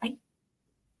resilient. Like,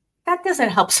 that doesn't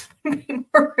help someone be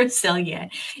more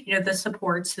resilient. The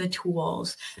supports, the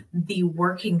tools, the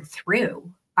working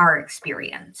through our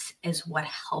experience is what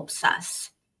helps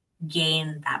us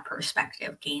gain that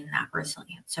perspective, gain that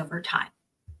resilience over time.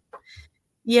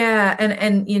 Yeah,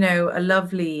 and a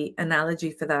lovely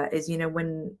analogy for that is,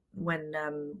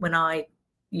 when I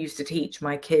used to teach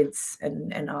my kids,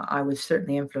 and I was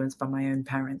certainly influenced by my own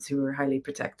parents who were highly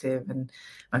protective, and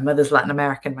my mother's Latin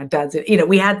American, my dad's,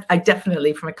 I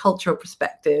definitely, from a cultural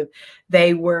perspective,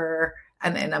 they were,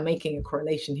 and I'm making a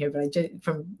correlation here, but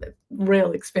from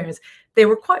real experience, they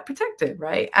were quite protective,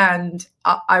 right? And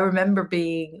I remember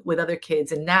being with other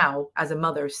kids, and now as a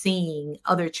mother, seeing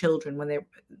other children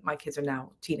my kids are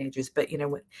now teenagers, but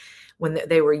when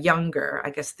they were younger, I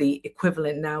guess the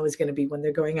equivalent now is going to be when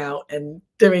they're going out and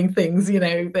doing things,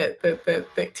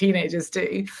 that teenagers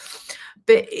do.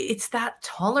 But it's that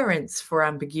tolerance for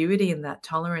ambiguity and that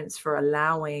tolerance for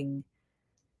allowing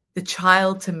the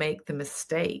child to make the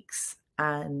mistakes.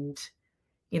 And,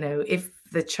 if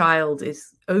the child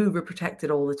is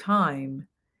overprotected all the time,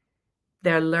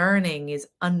 their learning is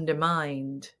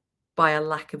undermined by a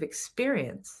lack of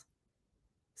experience.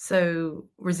 So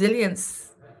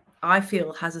resilience, I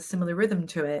feel, has a similar rhythm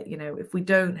to it. If we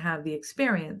don't have the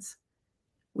experience,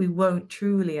 we won't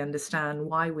truly understand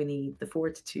why we need the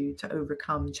fortitude to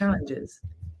overcome challenges.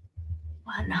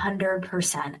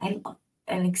 100%.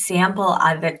 An example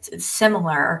of it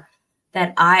similar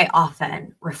that I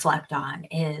often reflect on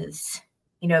is,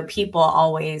 people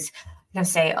always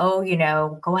say,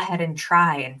 "Oh, go ahead and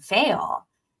try and fail.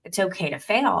 It's okay to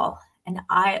fail." And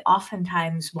I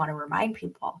oftentimes want to remind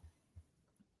people,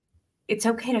 it's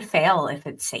okay to fail if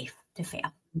it's safe to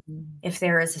fail. Mm-hmm. If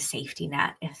there is a safety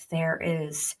net, if there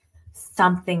is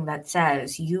something that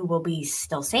says you will be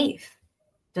still safe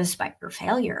despite your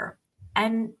failure.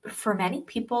 And for many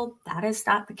people, that is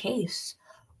not the case,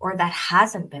 or that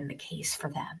hasn't been the case for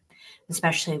them,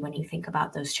 especially when you think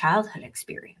about those childhood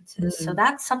experiences. So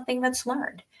that's something that's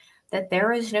learned, that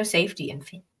there is no safety in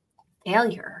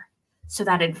failure. So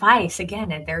that advice,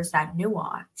 again, and there's that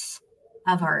nuance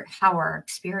of how our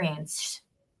experience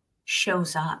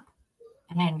shows up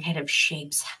and kind of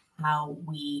shapes how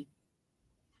we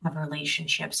have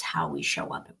relationships, how we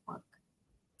show up at work.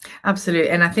 Absolutely.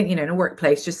 And I think, in a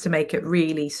workplace, just to make it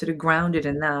really sort of grounded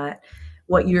in that,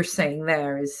 what you're saying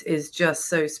there is just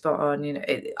so spot on,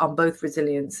 on both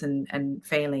resilience and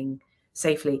failing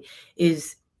safely,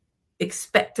 is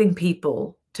expecting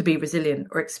people to be resilient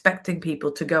or expecting people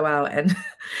to go out and,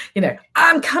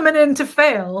 I'm coming in to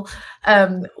fail,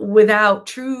 without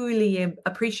truly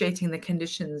appreciating the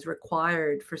conditions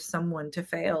required for someone to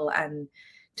fail, and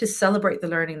to celebrate the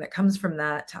learning that comes from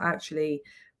that, to actually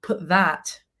put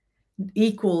that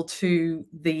equal to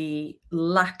the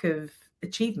lack of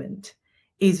achievement,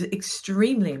 is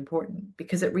extremely important,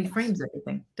 because it reframes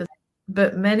everything.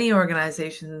 But many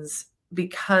organizations,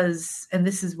 because, and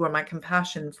this is where my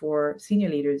compassion for senior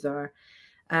leaders are,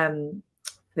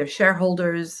 their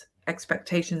shareholders,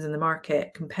 expectations in the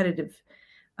market, competitive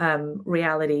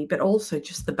reality, but also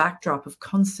just the backdrop of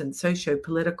constant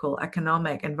socio-political,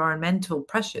 economic, environmental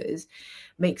pressures,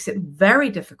 makes it very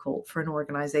difficult for an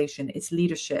organization, its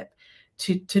leadership,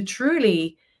 to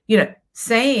truly,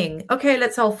 saying, okay,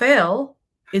 let's all fail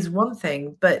is one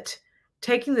thing, but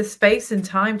taking the space and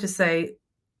time to say,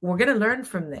 we're going to learn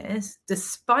from this,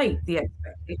 despite the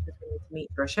expectations we need to meet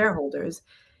for our shareholders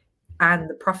and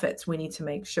the profits. We need to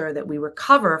make sure that we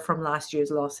recover from last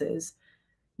year's losses,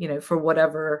 for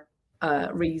whatever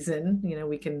reason.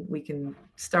 We can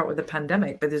start with the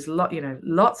pandemic, but there's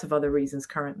lots of other reasons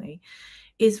currently.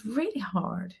 Is really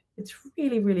hard. It's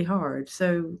really, really hard.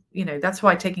 So, that's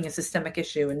why taking a systemic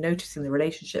issue and noticing the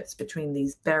relationships between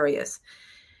these various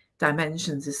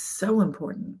dimensions is so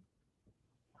important.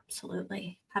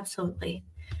 Absolutely. Absolutely.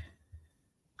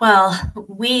 Well,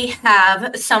 we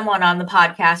have someone on the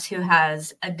podcast who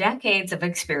has decades of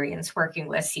experience working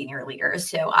with senior leaders.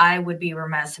 So I would be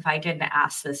remiss if I didn't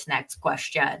ask this next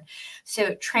question.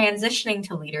 So transitioning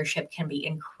to leadership can be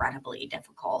incredibly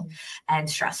difficult and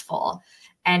stressful.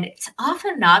 And it's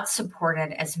often not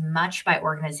supported as much by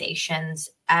organizations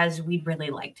as we'd really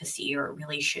like to see, or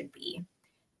really should be.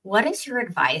 What is your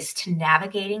advice to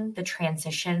navigating the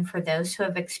transition for those who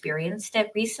have experienced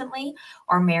it recently,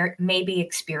 or maybe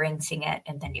experiencing it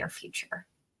in the near future?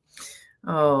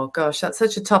 Oh, gosh, that's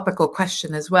such a topical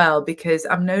question as well, because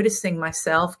I'm noticing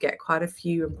myself get quite a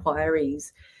few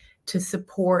inquiries to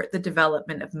support the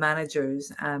development of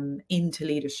managers into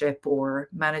leadership, or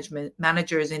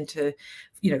managers into,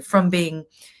 from being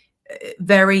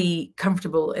very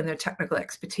comfortable in their technical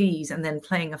expertise and then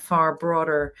playing a far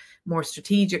broader, more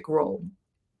strategic role.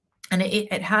 And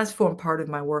it has formed part of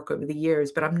my work over the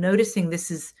years, but I'm noticing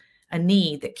this is a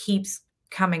need that keeps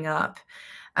coming up.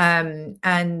 And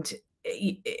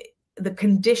the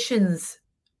conditions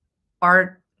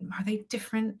are they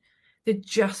different? They're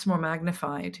just more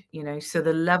magnified, so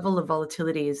the level of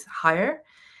volatility is higher.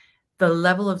 The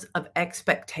level of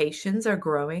expectations are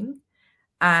growing.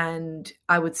 And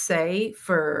I would say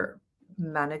for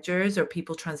managers or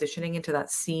people transitioning into that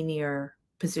senior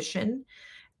position,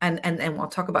 and we'll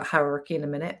talk about hierarchy in a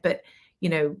minute, but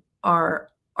are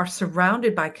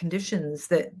surrounded by conditions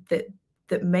that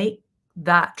make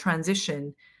that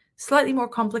transition slightly more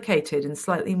complicated and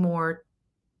slightly more,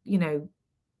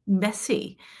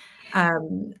 messy.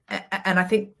 And I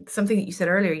think something that you said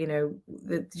earlier,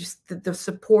 the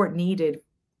support needed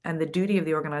and the duty of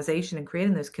the organization in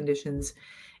creating those conditions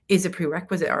is a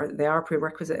prerequisite, or they are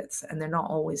prerequisites, and they're not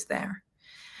always there.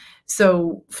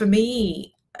 So for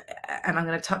me, and I'm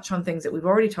going to touch on things that we've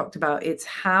already talked about, it's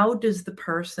how does the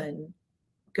person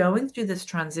going through this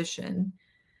transition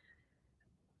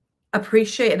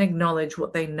appreciate and acknowledge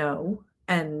what they know,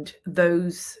 and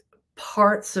those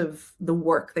parts of the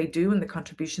work they do and the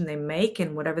contribution they make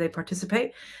in whatever they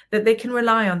participate, that they can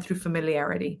rely on through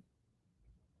familiarity.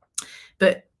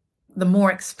 But the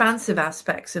more expansive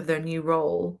aspects of their new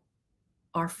role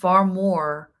are far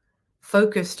more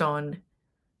focused on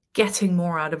getting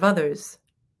more out of others,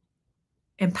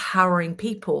 empowering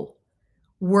people,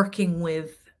 working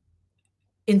with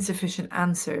insufficient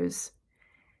answers,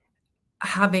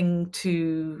 having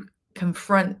to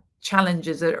confront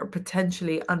challenges that are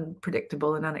potentially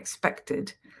unpredictable and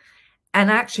unexpected. And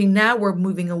actually now we're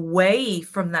moving away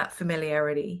from that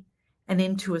familiarity and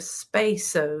into a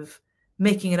space of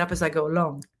making it up as I go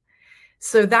along.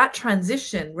 So that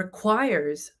transition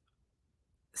requires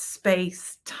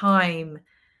space, time,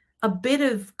 a bit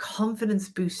of confidence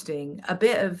boosting, a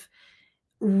bit of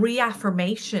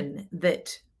reaffirmation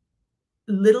that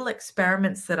little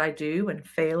experiments that I do and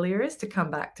failures, to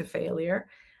come back to failure,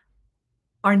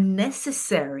 are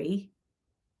necessary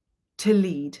to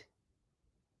lead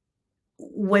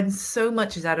when so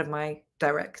much is out of my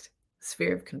direct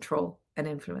sphere of control and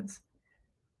influence.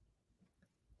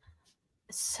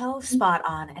 So spot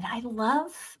on. And I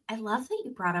love that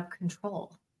you brought up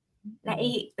control.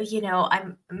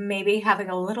 I'm maybe having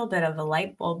a little bit of a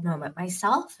light bulb moment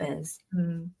myself is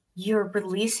you're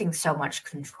releasing so much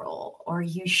control, or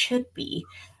you should be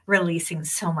releasing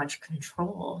so much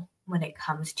control when it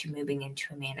comes to moving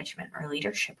into a management or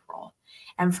leadership role.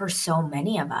 And for so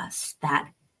many of us,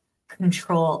 that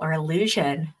control or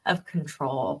illusion of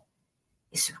control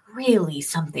is really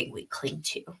something we cling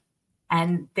to.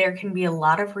 And there can be a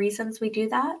lot of reasons we do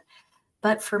that.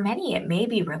 But for many, it may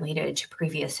be related to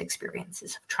previous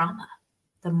experiences of trauma.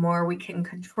 The more we can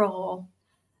control,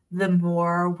 the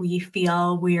more we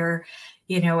feel we're,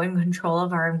 in control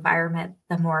of our environment,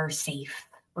 the more safe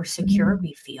or secure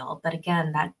we feel. But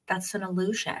again, that's an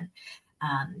illusion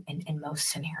in most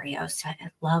scenarios. So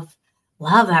I love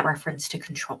that reference to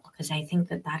control, because I think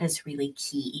that is really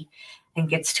key and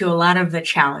gets to a lot of the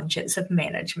challenges of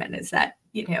management, is that,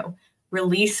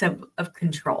 release of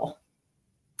control.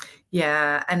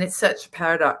 Yeah, and it's such a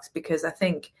paradox, because I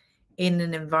think in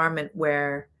an environment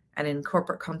where, and in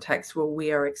corporate context, where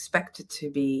we are expected to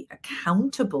be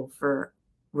accountable for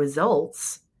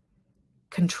results,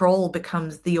 control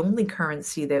becomes the only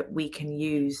currency that we can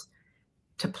use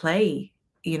to play,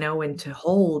 and to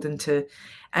hold, and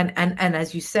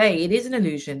as you say, it is an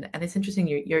illusion. And it's interesting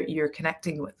you're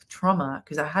connecting with trauma,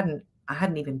 because I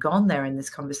hadn't even gone there in this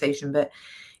conversation, but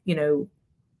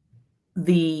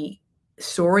the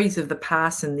stories of the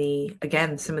past and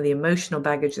again, some of the emotional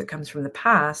baggage that comes from the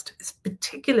past,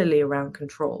 particularly around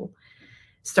control,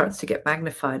 starts to get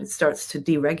magnified. It starts to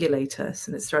deregulate us,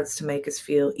 and it starts to make us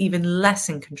feel even less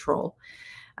in control.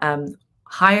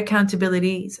 High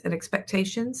accountabilities and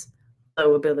expectations,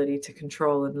 low ability to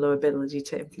control and low ability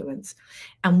to influence.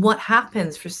 And what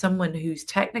happens for someone who's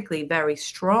technically very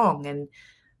strong and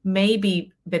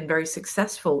maybe been very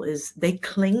successful is they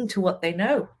cling to what they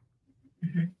know.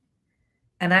 Mm-hmm.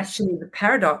 And actually, the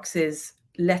paradox is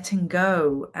letting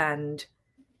go and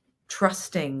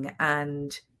trusting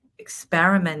and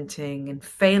experimenting and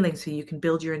failing so you can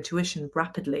build your intuition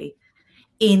rapidly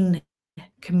in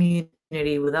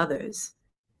community with others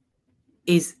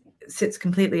sits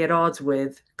completely at odds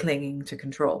with clinging to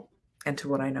control and to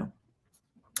what I know.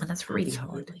 And that's really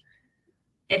hard.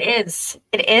 It is.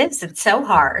 It's so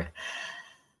hard.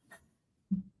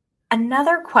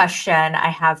 Another question I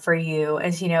have for you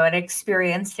is, an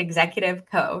experienced executive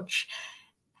coach.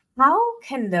 How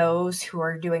can those who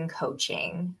are doing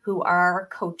coaching, who are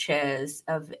coaches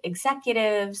of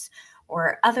executives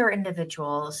or other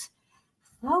individuals,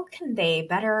 how can they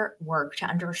better work to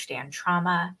understand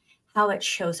trauma, how it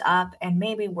shows up, and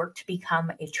maybe work to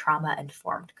become a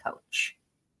trauma-informed coach?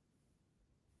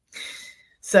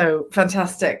 So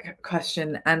fantastic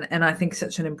question. And I think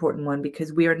such an important one,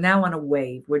 because we are now on a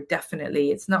wave. We're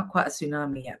definitely, it's not quite a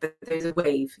tsunami yet, but there's a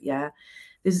wave. Yeah.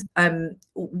 There's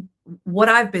what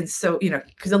I've been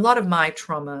because a lot of my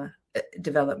trauma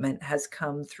development has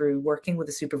come through working with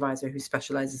a supervisor who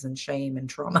specializes in shame and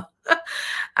trauma.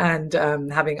 And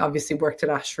having obviously worked at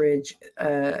Ashridge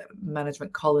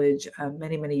Management College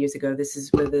many, many years ago, this is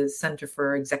where the Center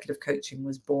for Executive Coaching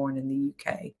was born in the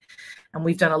UK. And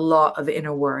we've done a lot of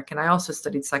inner work. And I also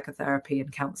studied psychotherapy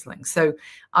and counseling. So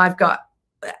and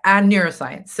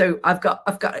neuroscience. So I've got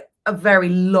a very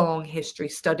long history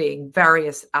studying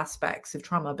various aspects of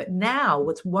trauma. But now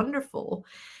what's wonderful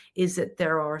is that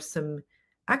there are some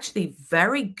actually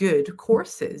very good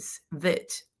courses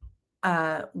that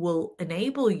will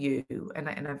enable you, and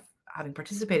I've having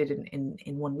participated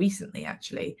in one recently,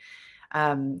 actually,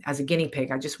 as a guinea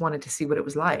pig. I just wanted to see what it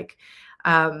was like.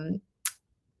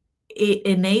 It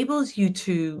enables you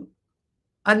to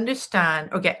understand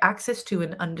or get access to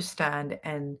and understand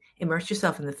and immerse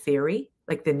yourself in the theory,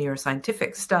 like the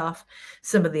neuroscientific stuff,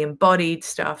 some of the embodied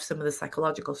stuff, some of the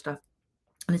psychological stuff.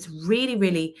 And it's really,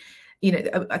 really,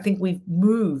 I think we've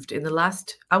moved in the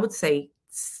last, I would say,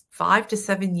 5 to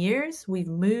 7 years. We've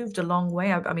moved a long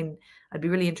way. I mean, I'd be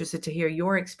really interested to hear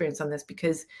your experience on this,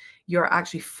 because you're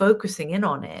actually focusing in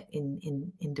on it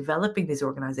in developing these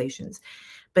organizations.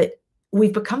 But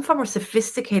we've become far more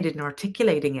sophisticated in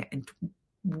articulating it and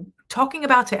talking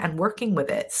about it and working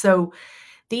with it. So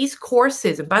these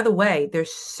courses, and by the way,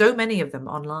 there's so many of them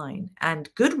online, and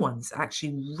good ones,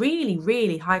 actually, really,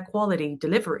 really high quality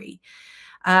delivery.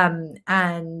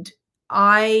 And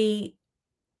I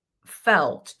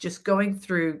felt, just going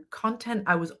through content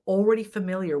I was already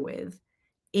familiar with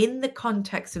in the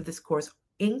context of this course,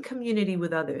 in community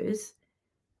with others,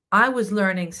 I was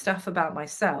learning stuff about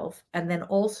myself, and then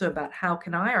also about how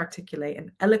can I articulate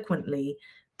and eloquently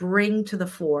bring to the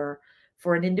fore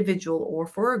for an individual or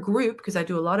for a group, because I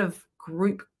do a lot of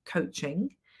group coaching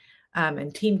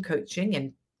and team coaching,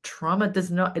 and trauma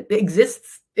does not, it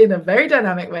exists in a very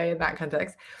dynamic way in that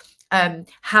context,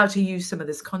 how to use some of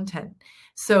this content.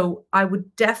 So I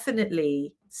would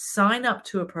definitely sign up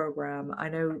to a program. I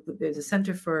know that there's a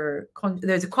center for,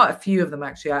 there's quite a few of them,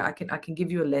 actually. I can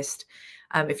give you a list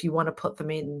if you want to put them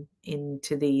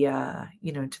into the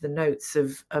to the notes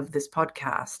of this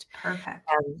podcast. Perfect.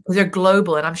 They're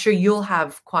global, and I'm sure you'll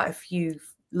have quite a few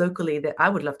locally that I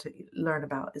would love to learn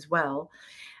about as well.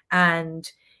 And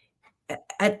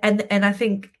I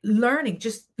think learning,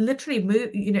 just literally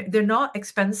move, they're not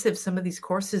expensive. Some of these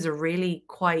courses are really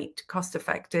quite cost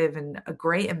effective and a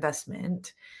great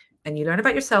investment, and you learn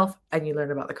about yourself and you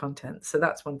learn about the content. So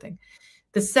that's one thing.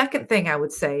 The second thing I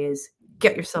would say is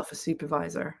get yourself a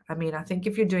supervisor. I mean, I think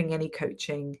if you're doing any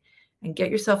coaching, and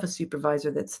get yourself a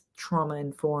supervisor that's trauma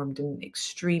informed and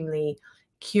extremely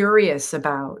curious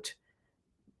about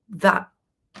that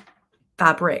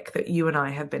fabric that you and I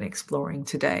have been exploring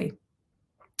today.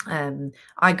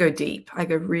 I go deep. I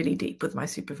go really deep with my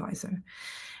supervisor.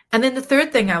 And then the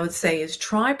third thing I would say is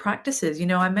try practices.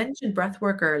 I mentioned breath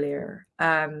work earlier.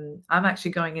 I'm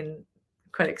actually going in,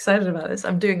 quite excited about this.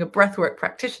 I'm doing a breathwork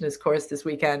practitioner's course this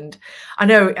weekend. I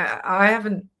know I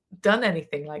haven't done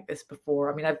anything like this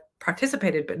before. I mean, I've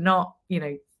participated, but not,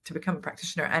 to become a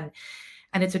practitioner.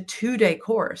 And it's a 2-day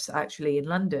course actually in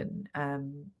London,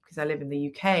 because I live in the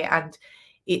UK, and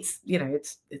it's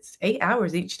 8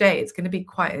 hours each day. It's going to be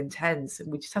quite intense, and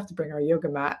we just have to bring our yoga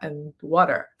mat and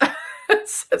water.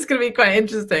 So it's going to be quite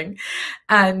interesting.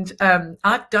 And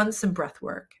I've done some breath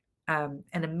work. And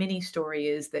a mini story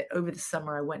is that over the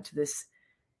summer, I went to this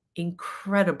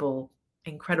incredible,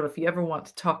 if you ever want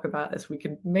to talk about this, we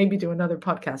can maybe do another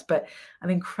podcast, but an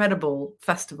incredible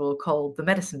festival called the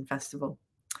Medicine Festival.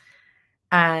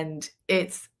 And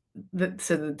it's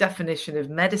the definition of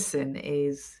medicine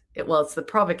is, it's the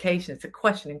provocation, it's a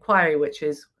question, inquiry, which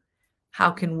is,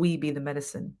 how can we be the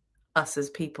medicine, us as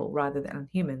people, rather than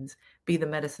humans, be the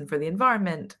medicine for the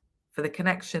environment, for the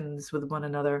connections with one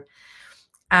another.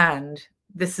 And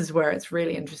this is where it's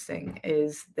really interesting,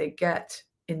 is they get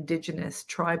indigenous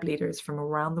tribe leaders from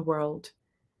around the world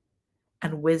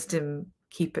and wisdom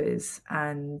keepers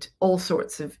and all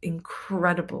sorts of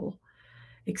incredible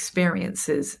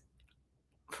experiences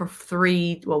for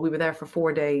we were there for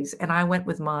 4 days, and I went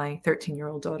with my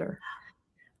 13-year-old daughter.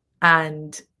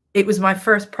 And it was my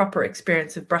first proper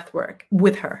experience of breath work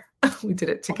with her. We did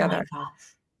it together. Oh my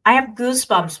gosh. I have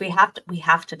goosebumps. We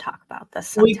have to talk about this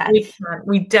sometime.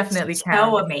 We definitely can.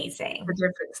 So amazing. It's a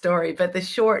different story, but the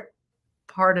short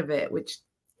part of it, which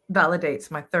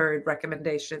validates my third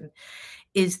recommendation,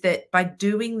 is that by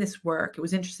doing this work, it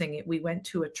was interesting. We went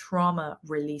to a trauma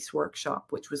release workshop,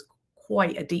 which was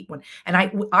quite a deep one. And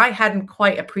I hadn't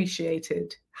quite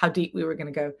appreciated how deep we were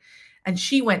going to go. And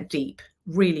she went deep,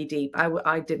 really deep.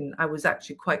 I didn't. I was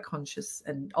actually quite conscious,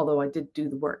 and although I did do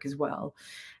the work as well.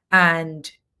 And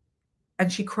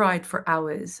she cried for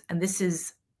hours. And this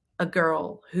is a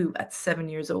girl who at 7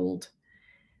 years old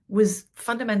was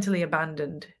fundamentally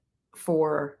abandoned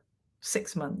for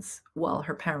 6 months while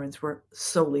her parents were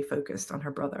solely focused on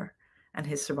her brother and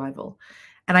his survival.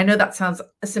 And I know that sounds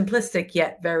a simplistic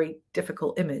yet very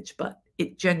difficult image, but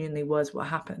it genuinely was what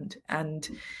happened. And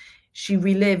she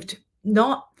relived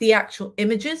not the actual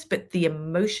images, but the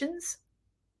emotions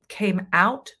came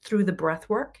out through the breath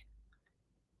work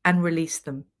and released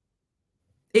them.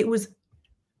 It was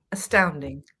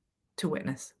astounding to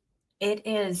witness. It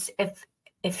is.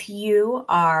 If you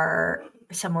are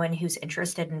someone who's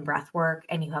interested in breath work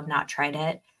and you have not tried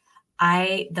it,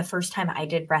 the first time I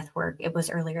did breath work, it was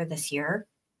earlier this year.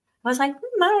 I was like, I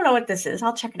don't know what this is.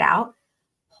 I'll check it out.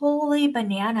 Holy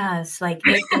bananas. Like,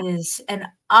 it is an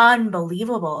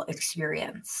unbelievable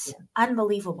experience. Yeah.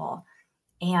 Unbelievable.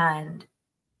 And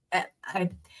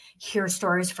I hear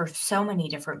stories for so many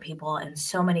different people and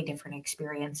so many different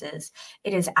experiences.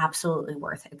 It is absolutely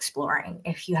worth exploring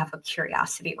if you have a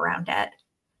curiosity around it.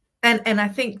 And I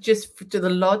think just to the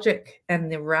logic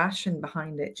and the ration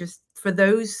behind it, just for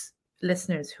those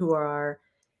listeners who are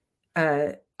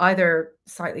either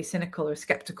slightly cynical or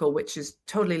skeptical, which is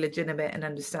totally legitimate and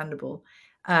understandable,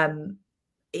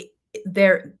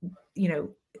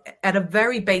 at a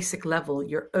very basic level,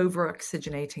 you're over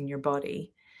oxygenating your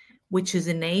body, which is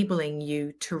enabling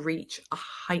you to reach a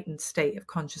heightened state of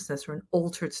consciousness or an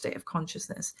altered state of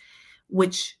consciousness,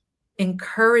 which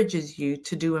encourages you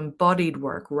to do embodied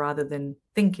work rather than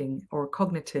thinking or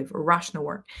cognitive or rational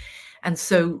work. And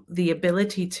so the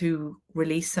ability to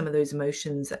release some of those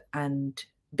emotions and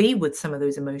be with some of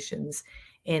those emotions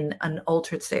in an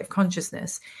altered state of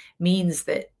consciousness means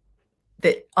that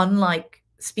unlike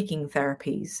speaking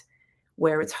therapies,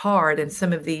 where it's hard and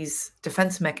some of these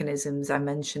defense mechanisms I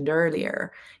mentioned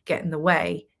earlier get in the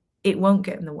way, it won't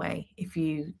get in the way if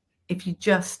you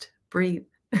just breathe.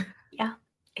 Yeah,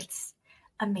 it's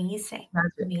amazing.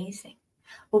 Magic. Amazing.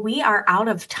 Well, we are out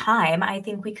of time. I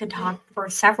think we could talk for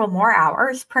several more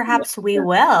hours. Perhaps we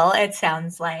will, it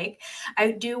sounds like.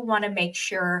 I do want to make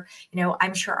sure,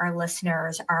 I'm sure our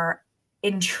listeners are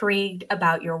intrigued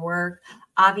about your work.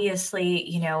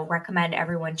 Obviously, recommend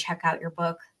everyone check out your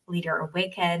book, Leader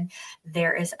Awaken.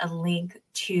 There is a link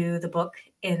to the book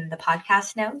in the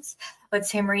podcast notes. But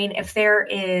Samreen, if there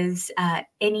is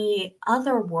any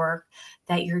other work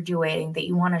that you're doing that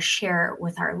you want to share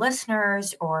with our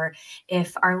listeners, or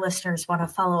if our listeners want to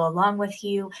follow along with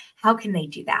you, how can they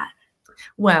do that?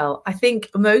 Well, I think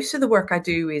most of the work I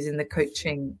do is in the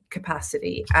coaching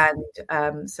capacity,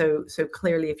 and so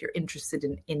clearly, if you're interested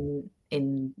in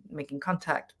making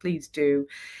contact, please do.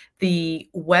 The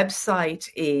website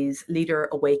is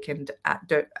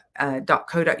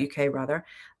leaderawakened.co.uk rather,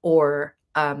 or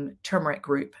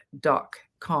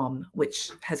turmericgroup.com,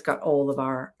 which has got all of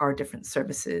our different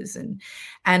services, and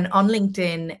on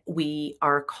LinkedIn we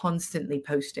are constantly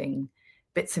posting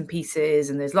bits and pieces,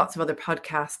 and there's lots of other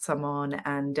podcasts I'm on,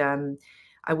 and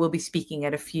I will be speaking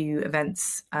at a few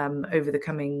events over the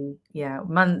coming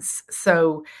months,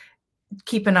 so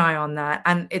keep an eye on that.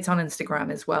 And it's on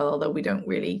Instagram as well, although we don't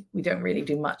really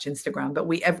do much Instagram, but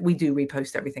we do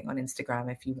repost everything on Instagram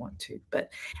if you want to,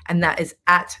 and that is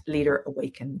at Leader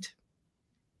Awakened.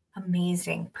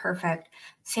 Amazing. Perfect.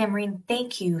 Samreen,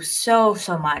 thank you so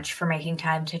much for making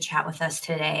time to chat with us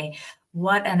today.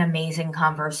 What an amazing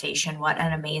conversation. What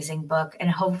an amazing book. And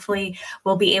hopefully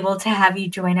we'll be able to have you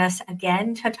join us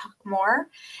again to talk more.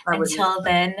 Until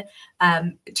then,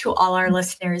 to all our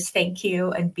listeners, thank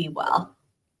you and be well.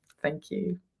 Thank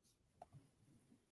you.